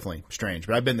whatsoever? It's definitely strange,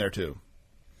 but I've been there too.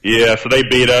 Yeah, so they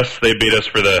beat us. They beat us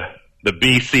for the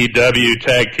BCW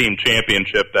Tag Team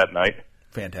Championship that night.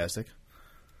 Fantastic.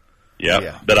 Yep,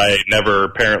 Yeah. that I never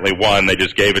apparently won. They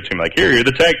just gave it to me like, "Here, you're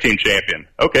the tag team champion."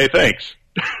 Okay, thanks.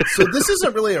 So this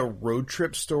isn't really a road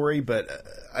trip story, but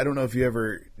I don't know if you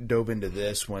ever dove into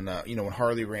this when when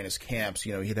Harley ran his camps.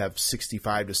 He'd have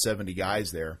 65 to 70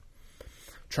 guys there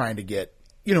trying to get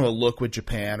a look with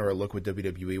Japan or a look with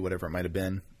WWE, whatever it might have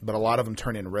been. But a lot of them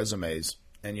turn in resumes,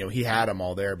 and he had them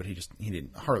all there, but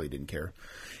Harley didn't care.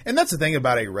 And that's the thing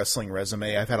about a wrestling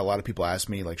resume. I've had a lot of people ask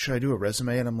me like, "Should I do a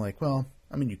resume?" And I'm like, well,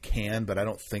 I mean, you can, but I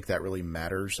don't think that really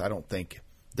matters. I don't think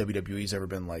WWE's ever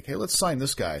been like, "Hey, let's sign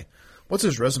this guy. What's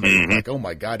his resume?" Mm-hmm. Like, oh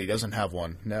my God, he doesn't have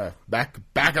one. No, back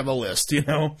of the list,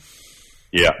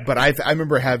 Yeah. But I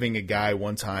remember having a guy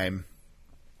one time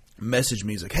message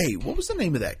me. He's like, "Hey, what was the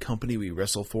name of that company we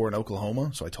wrestled for in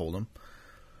Oklahoma?" So I told him.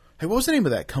 "Hey, what was the name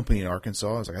of that company in Arkansas?"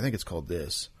 I was like, "I think it's called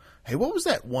this." "Hey, what was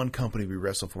that one company we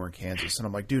wrestled for in Kansas?" And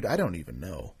I'm like, "Dude, I don't even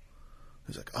know."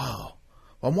 He's like, "Oh,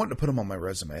 well, I'm wanting to put him on my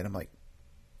resume." And I'm like,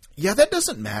 yeah, that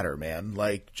doesn't matter, man.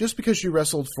 Like, just because you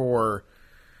wrestled for,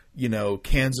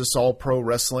 Kansas All Pro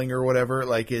Wrestling or whatever,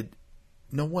 like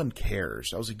no one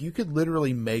cares. I was like, you could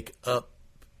literally make up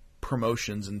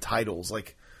promotions and titles.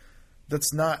 Like,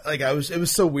 that's not, like, it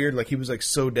was so weird. Like, he was like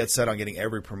so dead set on getting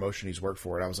every promotion he's worked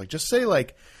for. And I was like, just say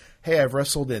like, "Hey, I've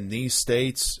wrestled in these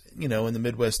states, in the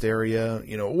Midwest area,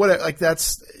 whatever." Like,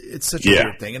 it's such a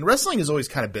weird thing. And wrestling has always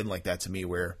kind of been like that to me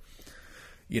where,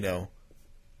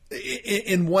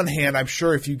 in one hand, I'm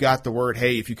sure if you got the word,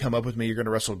 "Hey, if you come up with me, you're going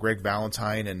to wrestle Greg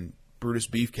Valentine and Brutus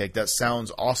Beefcake," that sounds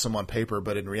awesome on paper,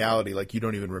 but in reality, like, you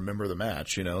don't even remember the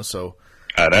match, so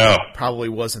I know. probably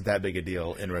wasn't that big a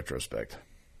deal in retrospect.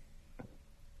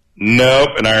 Nope,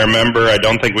 and I remember I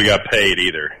don't think we got paid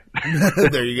either.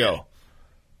 There you go.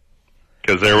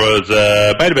 Because there was,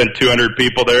 might have been 200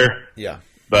 people there. Yeah.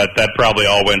 But that probably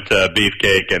all went to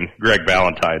Beefcake and Greg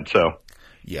Valentine, so.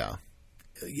 Yeah.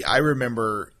 I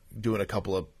remember doing a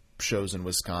couple of shows in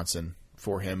Wisconsin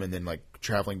for him and then like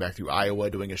traveling back through Iowa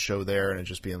doing a show there and it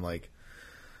just being like,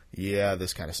 yeah,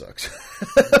 this kind of sucks.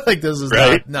 Like, this is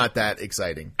Right. not that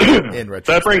exciting in retrospect.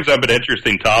 That brings up an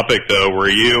interesting topic, though, where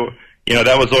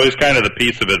that was always kind of the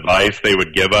piece of advice they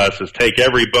would give us is take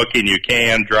every booking you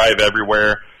can, drive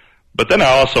everywhere. But then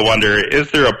I also wonder, is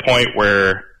there a point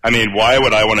where, why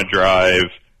would I want to drive?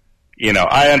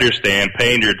 I understand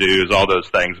paying your dues, all those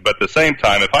things. But at the same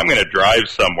time, if I'm going to drive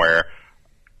somewhere,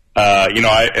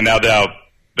 and now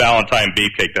Valentine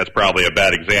Beefcake, that's probably a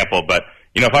bad example, but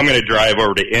if I'm going to drive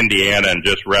over to Indiana and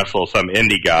just wrestle some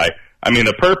indie guy,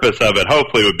 the purpose of it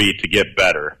hopefully would be to get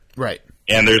better. Right.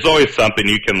 And there's always something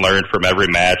you can learn from every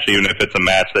match, even if it's a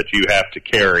match that you have to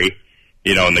carry,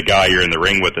 and the guy you're in the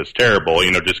ring with is terrible,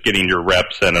 just getting your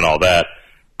reps in and all that.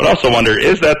 But I also wonder,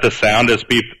 is that the soundest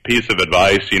piece of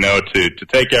advice, to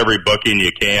take every booking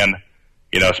you can,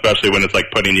 especially when it's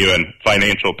like putting you in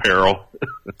financial peril?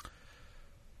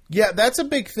 Yeah, that's a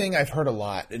big thing I've heard a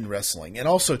lot in wrestling. And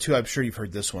also, too, I'm sure you've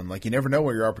heard this one. Like, you never know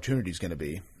where your opportunity is going to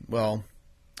be. Well,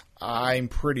 I'm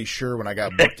pretty sure when I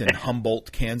got booked in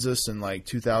Humboldt, Kansas in,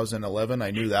 2011,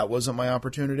 I knew that wasn't my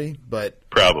opportunity. But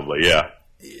probably, yeah.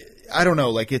 I don't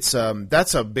know. It's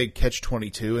that's a big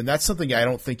catch-22, and that's something I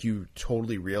don't think you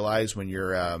totally realize when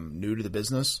you're new to the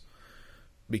business,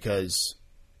 because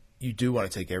you do want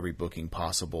to take every booking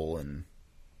possible. And,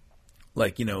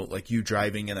 you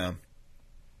driving in a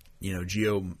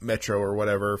Geo Metro or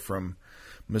whatever from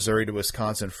Missouri to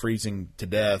Wisconsin, freezing to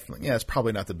death. Yeah, it's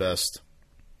probably not the best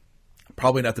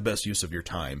use of your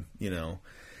time.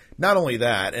 Not only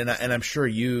that, and I'm sure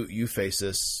you face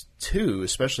this too,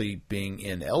 especially being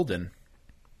in Eldon.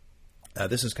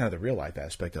 This is kind of the real life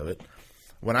aspect of it.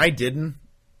 When I didn't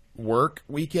work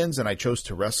weekends and I chose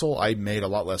to wrestle, I made a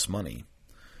lot less money.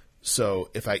 So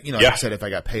if I, like I said, if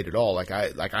I got paid at all,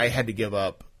 I had to give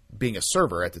up being a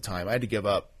server at the time. I had to give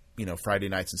up, Friday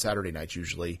nights and Saturday nights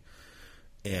usually.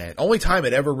 And only time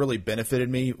it ever really benefited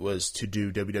me was to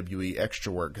do WWE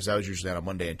extra work, because I was usually on a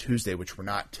Monday and Tuesday, which were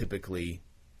not typically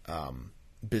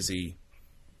busy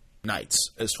nights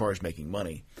as far as making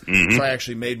money. Mm-hmm. So I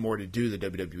actually made more to do the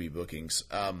WWE bookings.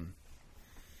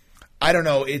 I don't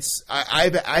know.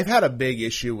 I've had a big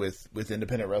issue with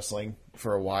independent wrestling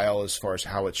for a while as far as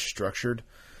how it's structured,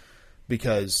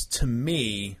 because to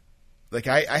me,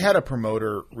 I had a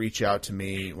promoter reach out to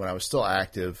me when I was still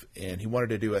active, and he wanted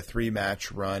to do a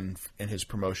 3-match run in his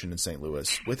promotion in St.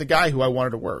 Louis with a guy who I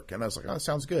wanted to work. And I was like, oh, that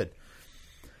sounds good.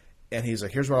 And he's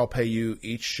like, here's what I'll pay you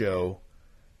each show.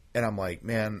 And I'm like,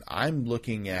 man, I'm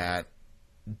looking at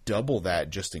double that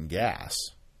just in gas.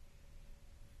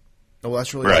 Oh, well,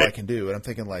 that's really all I can do. And I'm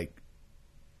thinking,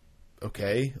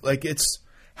 okay,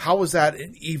 how is that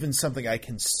even something I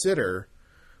consider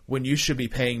when you should be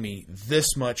paying me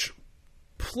this much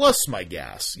plus my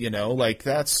gas?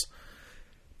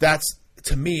 That's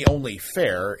to me only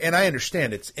fair. And I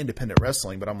understand it's independent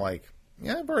wrestling, but I'm like,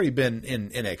 yeah, I've already been in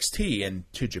NXT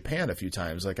and to Japan a few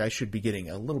times. I should be getting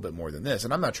a little bit more than this.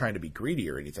 And I'm not trying to be greedy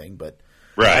or anything, but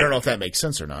I don't know if that makes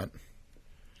sense or not.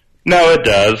 No, it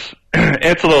does.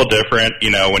 It's a little different,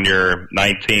 when you're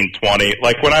 19, 20.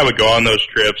 Like when I would go on those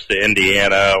trips to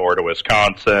Indiana or to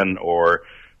Wisconsin or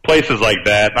places like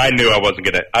that, I knew I wasn't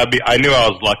going to. I knew I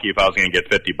was lucky if I was going to get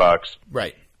 $50.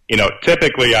 Right.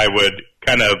 Typically I would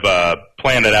kind of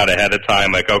plan it out ahead of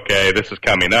time. Like, okay, this is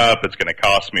coming up. It's going to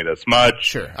cost me this much.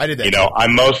 Sure, I did that.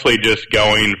 I'm mostly just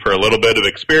going for a little bit of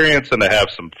experience and to have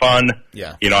some fun.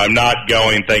 Yeah. I'm not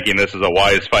going thinking this is a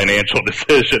wise financial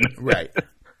decision. Right.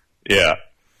 Yeah.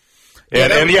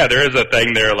 And there is a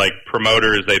thing there, like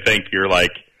promoters, they think you're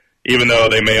even though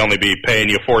they may only be paying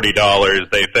you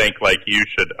 $40, they think you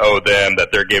should owe them, that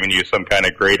they're giving you some kind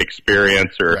of great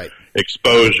experience or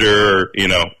exposure, or,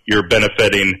 you're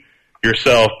benefiting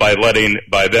yourself by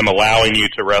them allowing you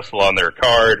to wrestle on their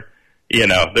card.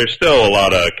 There's still a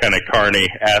lot of kind of carny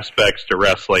aspects to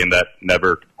wrestling that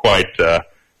never quite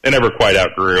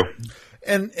outgrew.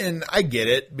 And I get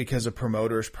it, because a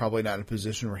promoter is probably not in a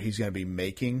position where he's going to be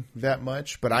making that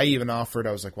much. But I even offered,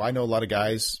 I was like, well, I know a lot of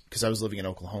guys, because I was living in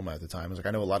Oklahoma at the time. I was like,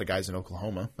 I know a lot of guys in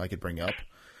Oklahoma I could bring up.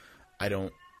 I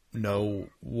don't know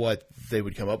what they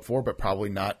would come up for, but probably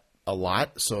not a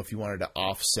lot. So if you wanted to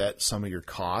offset some of your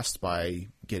cost by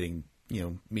getting,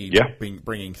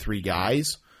 bringing 3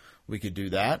 guys, we could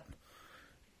do that.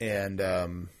 And,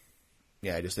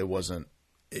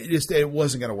 it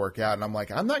wasn't going to work out. And I'm like,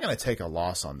 I'm not going to take a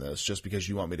loss on this just because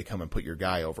you want me to come and put your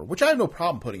guy over, which I have no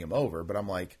problem putting him over, but I'm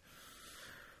like,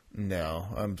 no,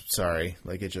 I'm sorry.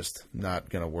 It's just not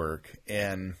going to work.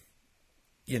 And,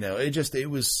 it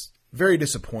was very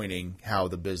disappointing how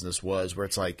the business was, where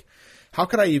it's like, how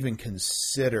could I even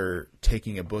consider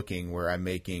taking a booking where I'm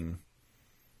making,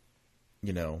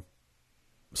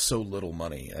 so little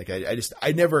money. Like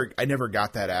I never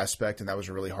got that aspect, and that was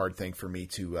a really hard thing for me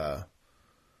to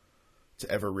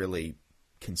ever really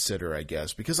consider, I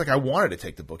guess, because like I wanted to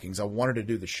take the bookings, I wanted to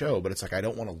do the show, but it's like I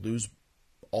don't want to lose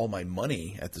all my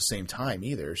money at the same time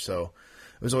either. So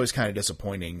it was always kind of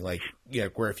disappointing. Like, yeah,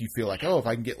 where if you feel like, oh, if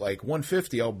I can get like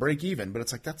 150, I'll break even, but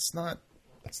it's like that's not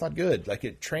good.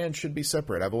 Like trans should be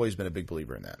separate. I've always been a big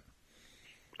believer in that.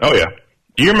 Oh yeah.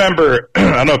 Do you remember?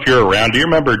 I don't know if you're around. Do you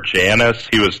remember Janice?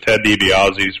 He was Ted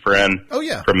DiBiase's friend. Oh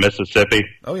yeah, from Mississippi.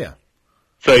 Oh yeah.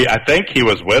 So I think he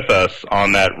was with us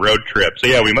on that road trip. So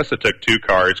yeah, we must have took 2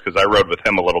 cars because I rode with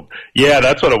him a little. Yeah,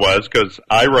 that's what it was, because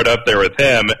I rode up there with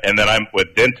him, and then I'm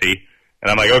with Denty,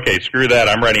 and I'm like, okay, screw that.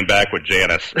 I'm riding back with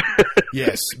Janice.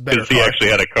 Yes, better because he actually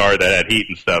had a car that had heat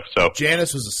and stuff. So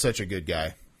Janice was such a good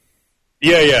guy.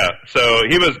 Yeah. So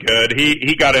he was good.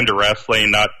 He got into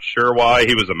wrestling. Not sure why.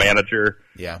 He was a manager.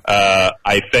 Yeah.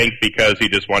 I think because he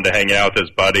just wanted to hang out with his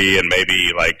buddy and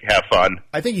maybe like have fun.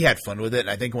 I think he had fun with it, and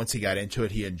I think once he got into it,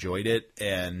 he enjoyed it,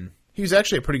 and he was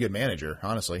actually a pretty good manager,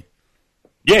 honestly.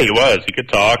 Yeah, he was. He could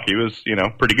talk. He was,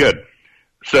 pretty good.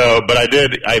 So, but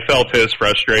I felt his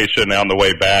frustration on the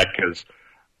way back because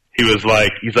he's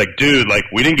like, dude, like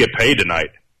we didn't get paid tonight,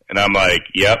 and I'm like,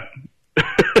 yep.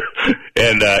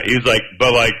 And he's like,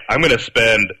 but like I'm going to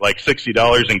spend like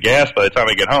 $60 in gas by the time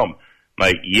I get home. I'm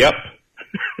like, yep.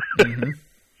 Mm-hmm.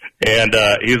 And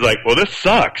he's like, well, this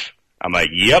sucks. I'm like,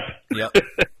 yep. Yep.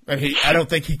 And I don't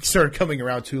think he started coming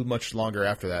around too much longer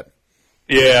after that.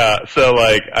 Yeah. So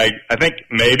like I think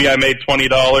maybe I made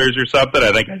 $20 or something.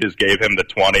 I think I just gave him the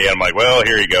 20. And I'm like, well,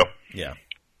 here you go. Yeah.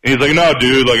 And he's like, no,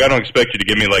 dude, like I don't expect you to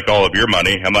give me like all of your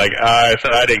money. I'm like, I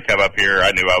said I didn't come up here.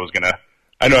 I knew I wasn't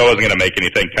going to make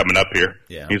anything coming up here.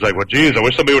 Yeah. He's like, well, geez, I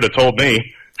wish somebody would have told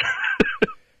me.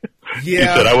 Yeah. He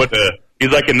said, I would have.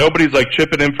 He's like, and nobody's like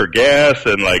chipping in for gas.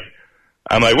 And like,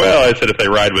 I'm like, well, I said, if they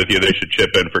ride with you, they should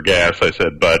chip in for gas. I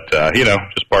said, but,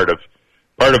 just part of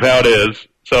how it is.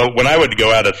 So when I would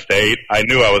go out of state, I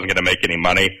knew I wasn't going to make any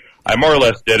money. I more or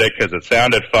less did it because it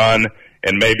sounded fun.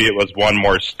 And maybe it was one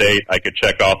more state I could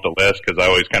check off the list because I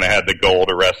always kind of had the goal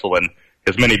to wrestle in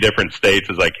as many different states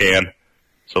as I can.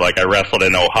 So, like, I wrestled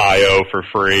in Ohio for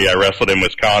free. I wrestled in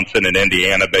Wisconsin and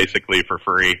Indiana basically for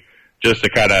free just to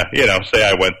kind of, say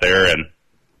I went there.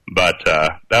 But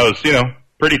that was,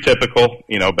 pretty typical,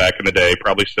 back in the day.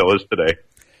 Probably still is today.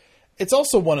 It's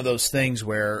also one of those things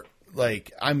where,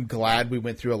 like, I'm glad we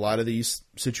went through a lot of these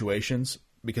situations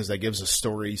because that gives us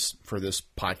stories for this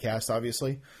podcast,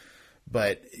 obviously.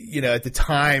 But, at the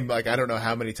time, like, I don't know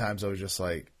how many times I was just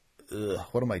like, ugh,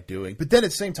 what am I doing? But then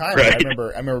at the same time, right. I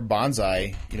remember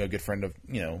Bonsai, a good friend of,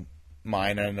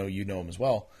 mine, and I know you know him as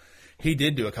well. He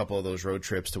did do a couple of those road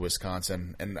trips to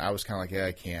Wisconsin, and I was kind of like, yeah,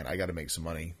 I can't. I got to make some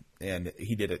money. And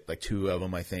he did it, like 2 of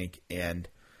them, I think, and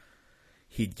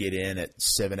he'd get in at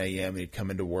 7 a.m. and he'd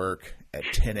come into work at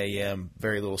 10 a.m.,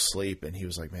 very little sleep, and he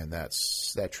was like, man, that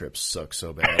trip sucks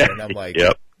so bad. And I'm like,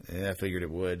 yep. Yeah, I figured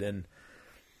it would.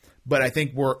 But I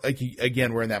think we're in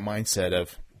that mindset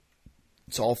of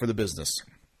it's all for the business.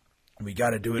 We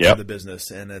got to do it for the business,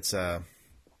 and it's not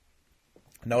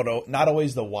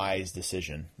always the wise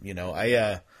decision.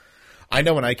 I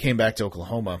know when I came back to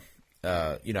Oklahoma,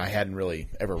 I hadn't really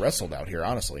ever wrestled out here,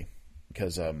 honestly,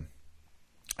 because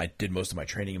I did most of my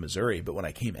training in Missouri. But when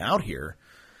I came out here,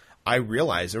 I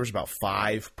realized there was about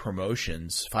 5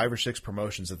 or 6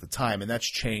 promotions at the time, and that's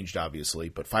changed obviously,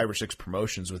 but 5 or 6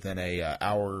 promotions within a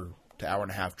hour to hour and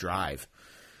a half drive.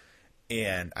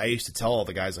 And I used to tell all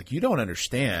the guys, like, you don't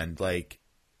understand, like,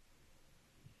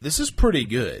 this is pretty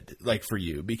good, like, for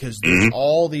you, because there's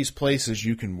all these places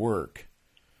you can work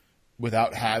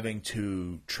without having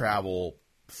to travel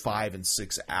 5 and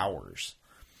 6 hours.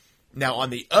 Now, on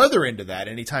the other end of that,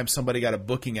 anytime somebody got a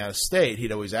booking out of state,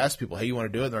 he'd always ask people, hey, you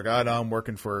want to do it? And they're like, oh, no, I'm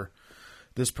working for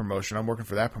this promotion. I'm working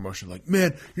for that promotion. Like,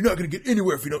 man, you're not going to get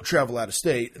anywhere if you don't travel out of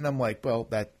state. And I'm like, well,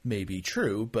 that may be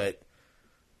true, but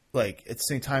like at the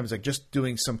same time, it's like just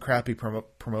doing some crappy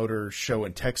promoter show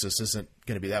in Texas isn't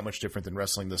going to be that much different than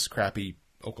wrestling this crappy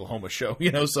Oklahoma show,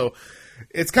 so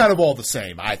it's kind of all the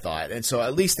same, I thought. And so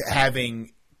at least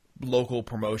having local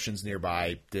promotions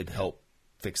nearby did help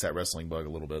fix that wrestling bug a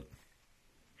little bit.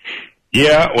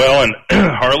 Yeah, well, and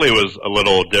Harley was a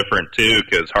little different too,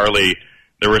 because Harley,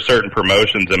 there were certain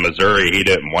promotions in Missouri he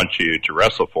didn't want you to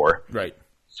wrestle for. Right.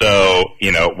 So,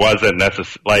 it wasn't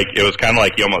like, it was kind of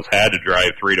like you almost had to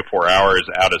drive 3 to 4 hours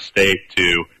out of state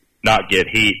to not get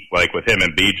heat, like with him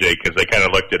and BJ, because they kind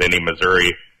of looked at any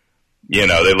Missouri,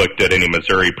 they looked at any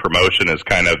Missouri promotion as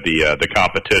kind of the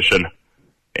competition,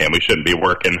 and we shouldn't be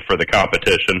working for the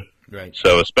competition. Right.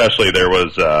 So especially there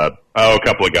was, a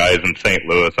couple of guys in St.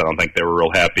 Louis, I don't think they were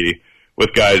real happy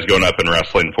with guys going up and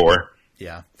wrestling for.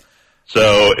 Yeah.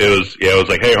 So it was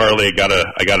like, hey, Harley,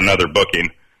 I got another booking.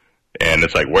 And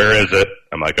it's like, where is it?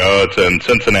 I'm like, oh, it's in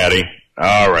Cincinnati.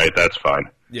 All right, that's fine.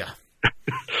 Yeah.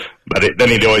 But then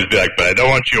he'd always be like, but I don't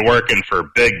want you working for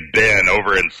Big Ben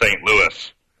over in St.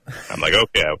 Louis. I'm like,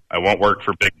 okay, I won't work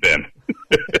for Big Ben.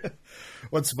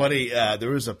 What's funny, there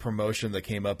was a promotion that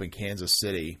came up in Kansas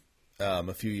City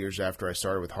a few years after I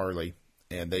started with Harley,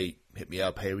 and they hit me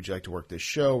up, hey, would you like to work this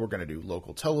show? We're going to do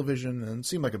local television, and it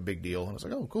seemed like a big deal. And I was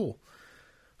like, oh, cool.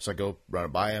 So I go run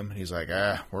it by him, and he's like,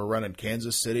 we're running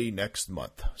Kansas City next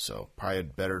month, so probably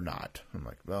better not. I'm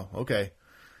like, well, okay.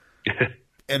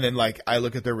 And then, like, I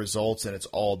look at their results, and it's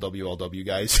all WLW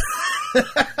guys.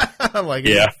 I'm like, are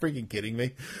you freaking kidding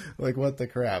me? Like, what the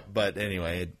crap? But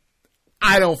anyway,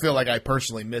 I don't feel like I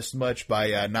personally missed much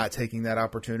by not taking that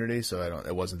opportunity, so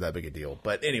it wasn't that big a deal.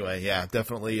 But anyway, yeah,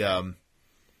 definitely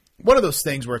one of those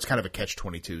things where it's kind of a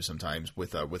catch-22 sometimes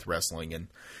with wrestling, and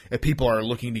if people are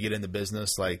looking to get in the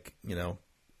business, like, you know,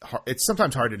 it's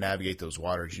sometimes hard to navigate those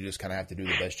waters. You just kind of have to do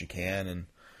the best you can, and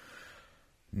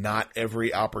not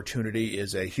every opportunity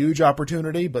is a huge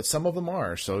opportunity, but some of them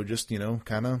are. So just, you know,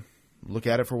 kind of look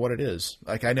at it for what it is.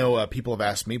 Like, I know people have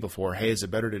asked me before, hey, is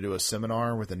it better to do a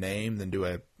seminar with a name than do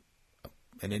an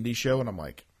indie show? And I'm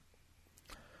like,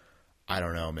 I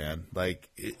don't know, man. Like,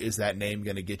 is that name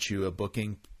going to get you a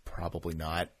booking? Probably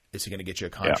not. Is it going to get you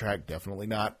a contract? Yeah. Definitely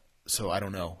not. So I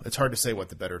don't know. It's hard to say what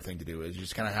the better thing to do is. You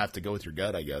just kind of have to go with your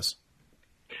gut, I guess.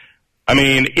 I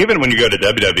mean, even when you go to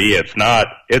WWE,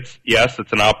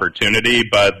 it's an opportunity,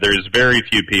 but there's very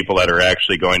few people that are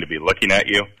actually going to be looking at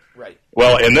you. Right.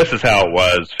 Well, and this is how it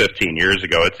was 15 years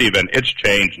ago. It's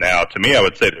changed now. To me, I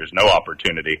would say there's no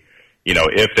opportunity. You know,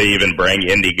 if they even bring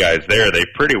indie guys there, they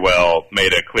pretty well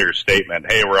made a clear statement,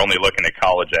 hey, we're only looking at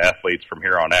college athletes from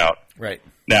here on out. Right.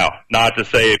 Now, not to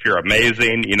say if you're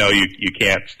amazing, you know, you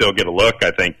can't still get a look.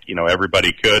 I think, you know,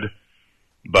 everybody could.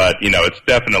 But, you know, it's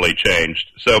definitely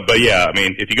changed. So, but yeah, I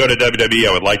mean, if you go to WWE,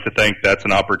 I would like to think that's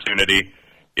an opportunity.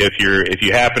 If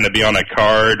you happen to be on a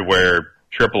card where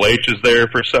Triple H is there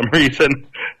for some reason,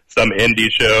 some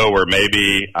indie show, or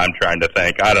maybe, I'm trying to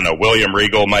think, I don't know, William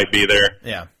Regal might be there.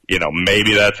 Yeah. You know,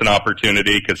 maybe that's an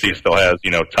opportunity because he still has, you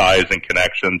know, ties and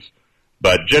connections.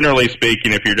 But generally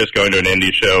speaking, if you're just going to an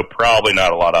indie show, probably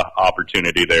not a lot of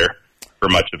opportunity there for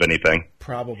much of anything.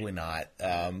 Probably not.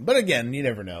 But again, you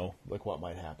never know, like, what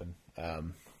might happen.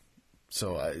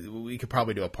 So we could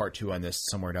probably do a part 2 on this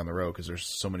somewhere down the road because there's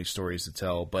so many stories to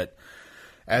tell. But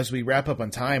as we wrap up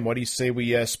on time, what do you say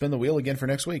we spin the wheel again for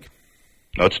next week?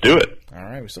 Let's do it. All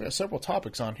right. We still got several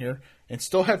topics on here and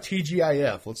still have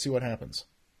TGIF. Let's see what happens.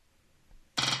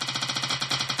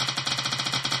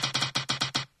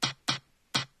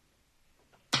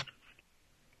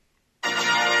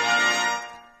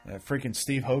 Freaking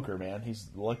Steve Hoeker, man. He's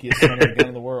the luckiest son of a gun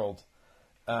in the world.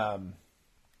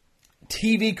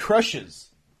 TV Crushes.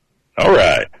 All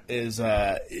right. Is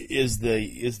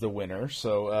the winner.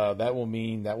 So that will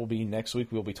be next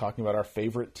week. We'll be talking about our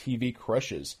favorite TV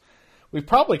crushes. We've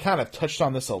probably kind of touched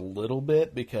on this a little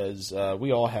bit because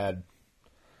we all had,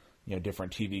 you know,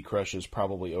 different TV crushes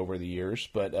probably over the years.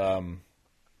 But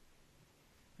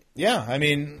yeah, I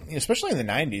mean, especially in the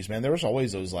 90s, man, there was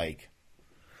always those, like,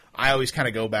 I always kind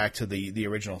of go back to the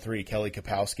original 3, Kelly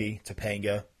Kapowski,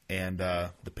 Topanga, and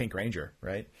the Pink Ranger,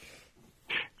 right?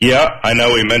 Yeah, I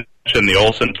know we mentioned the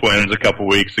Olsen twins a couple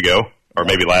weeks ago, or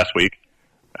maybe last week.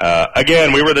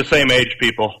 Again, we were the same age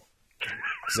people.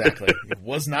 Exactly. It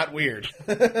was not weird.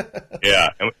 Yeah,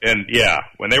 and yeah,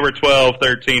 when they were 12,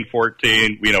 13,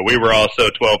 14, you know, we were also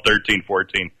 12, 13,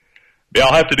 14. Yeah,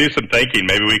 I'll have to do some thinking.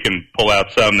 Maybe we can pull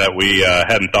out some that we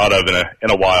hadn't thought of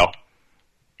in a while.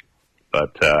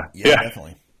 But, yeah,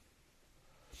 definitely.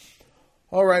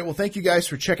 All right. Well, thank you guys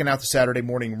for checking out the Saturday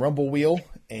Morning Rumble Wheel.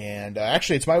 And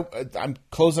actually, I'm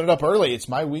closing it up early. It's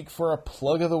my week for a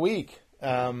plug of the week.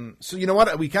 So you know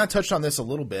what? We kind of touched on this a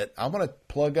little bit. I want to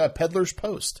plug Peddler's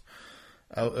Post.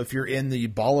 If you're in the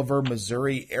Bolivar,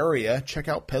 Missouri area, check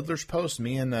out Peddler's Post.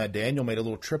 Me and Daniel made a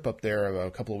little trip up there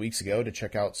a couple of weeks ago to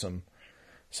check out some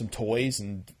toys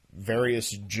and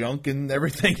various junk and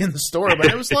everything in the store. But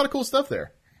there was a lot of cool stuff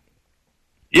there.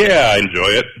 Yeah, I enjoy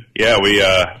it. Yeah, we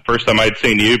first time I'd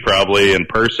seen you probably in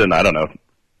person, I don't know,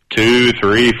 2,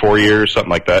 3, 4 years,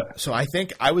 something like that. So I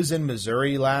think I was in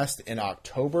Missouri last in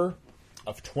October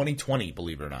of 2020,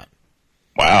 believe it or not.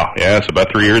 Wow, yeah, it's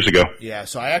about 3 years ago. Yeah,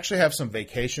 so I actually have some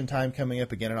vacation time coming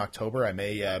up again in October. I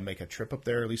may make a trip up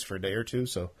there at least for a day or two,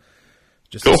 so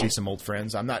just to see some old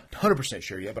friends. I'm not 100%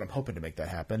 sure yet, but I'm hoping to make that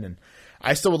happen. And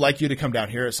I still would like you to come down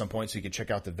here at some point so you can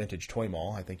check out the Vintage Toy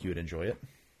Mall. I think you would enjoy it.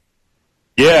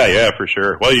 Yeah, for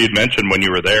sure. Well, you'd mentioned when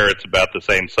you were there, it's about the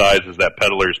same size as that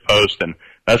Peddler's Post, and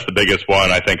that's the biggest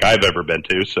one I think I've ever been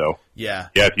to. So, Yeah,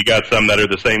 if you got some that are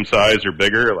the same size or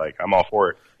bigger, like, I'm all for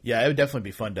it. yeah, it would definitely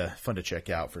be fun to check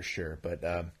out for sure. But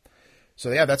so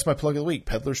yeah, that's my plug of the week,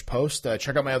 Peddler's Post.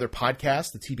 Check out my other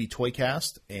podcast, the TB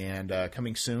Toycast, and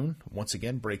coming soon, once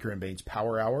again, Breaker and Bane's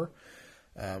Power Hour.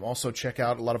 Also, check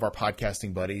out a lot of our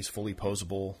podcasting buddies, Fully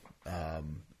Posable,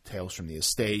 Tales from the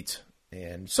Estate,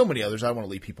 and so many others. I don't want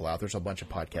to leave people out. There's a bunch of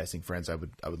podcasting friends I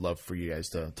would love for you guys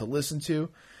to listen to.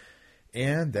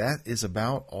 And that is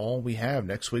about all we have.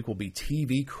 Next week will be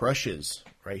TV Crushes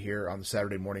right here on the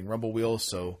Saturday Morning Rumble Wheel.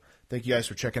 So thank you guys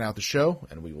for checking out the show,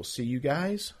 and we will see you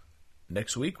guys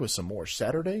next week with some more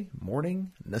Saturday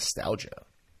morning nostalgia.